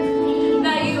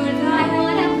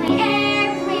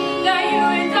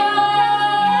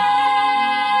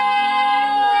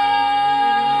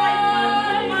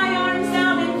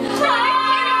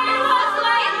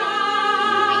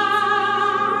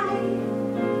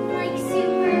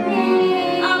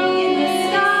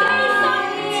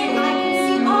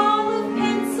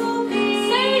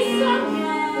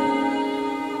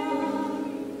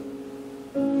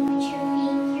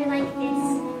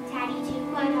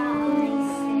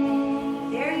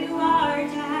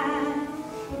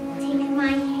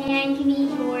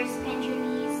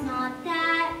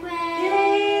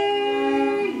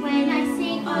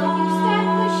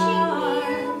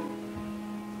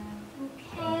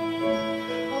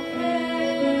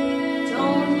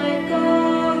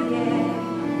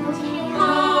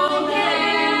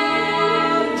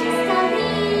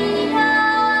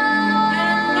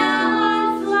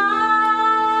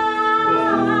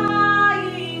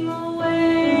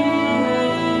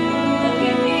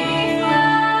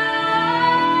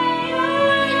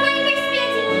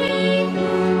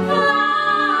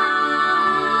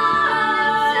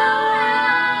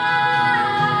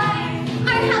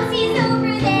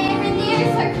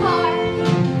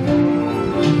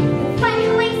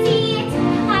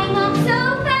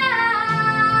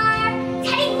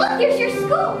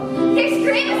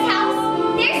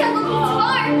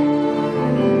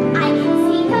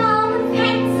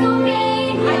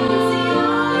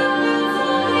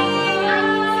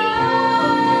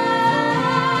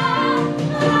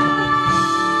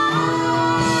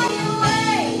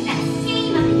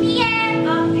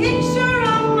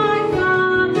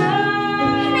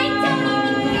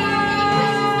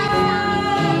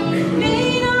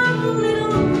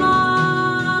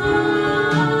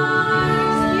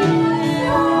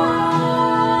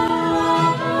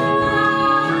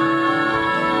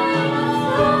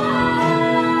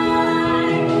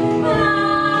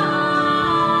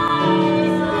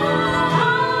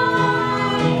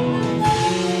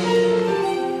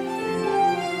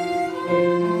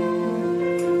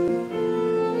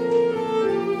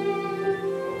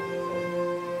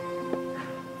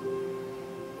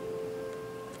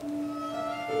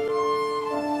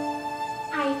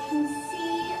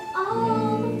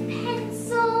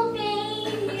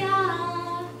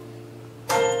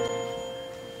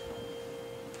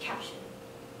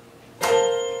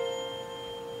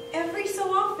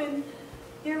often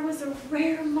there was a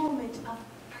rare moment of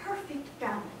perfect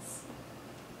balance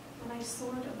when I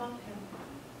soared above him.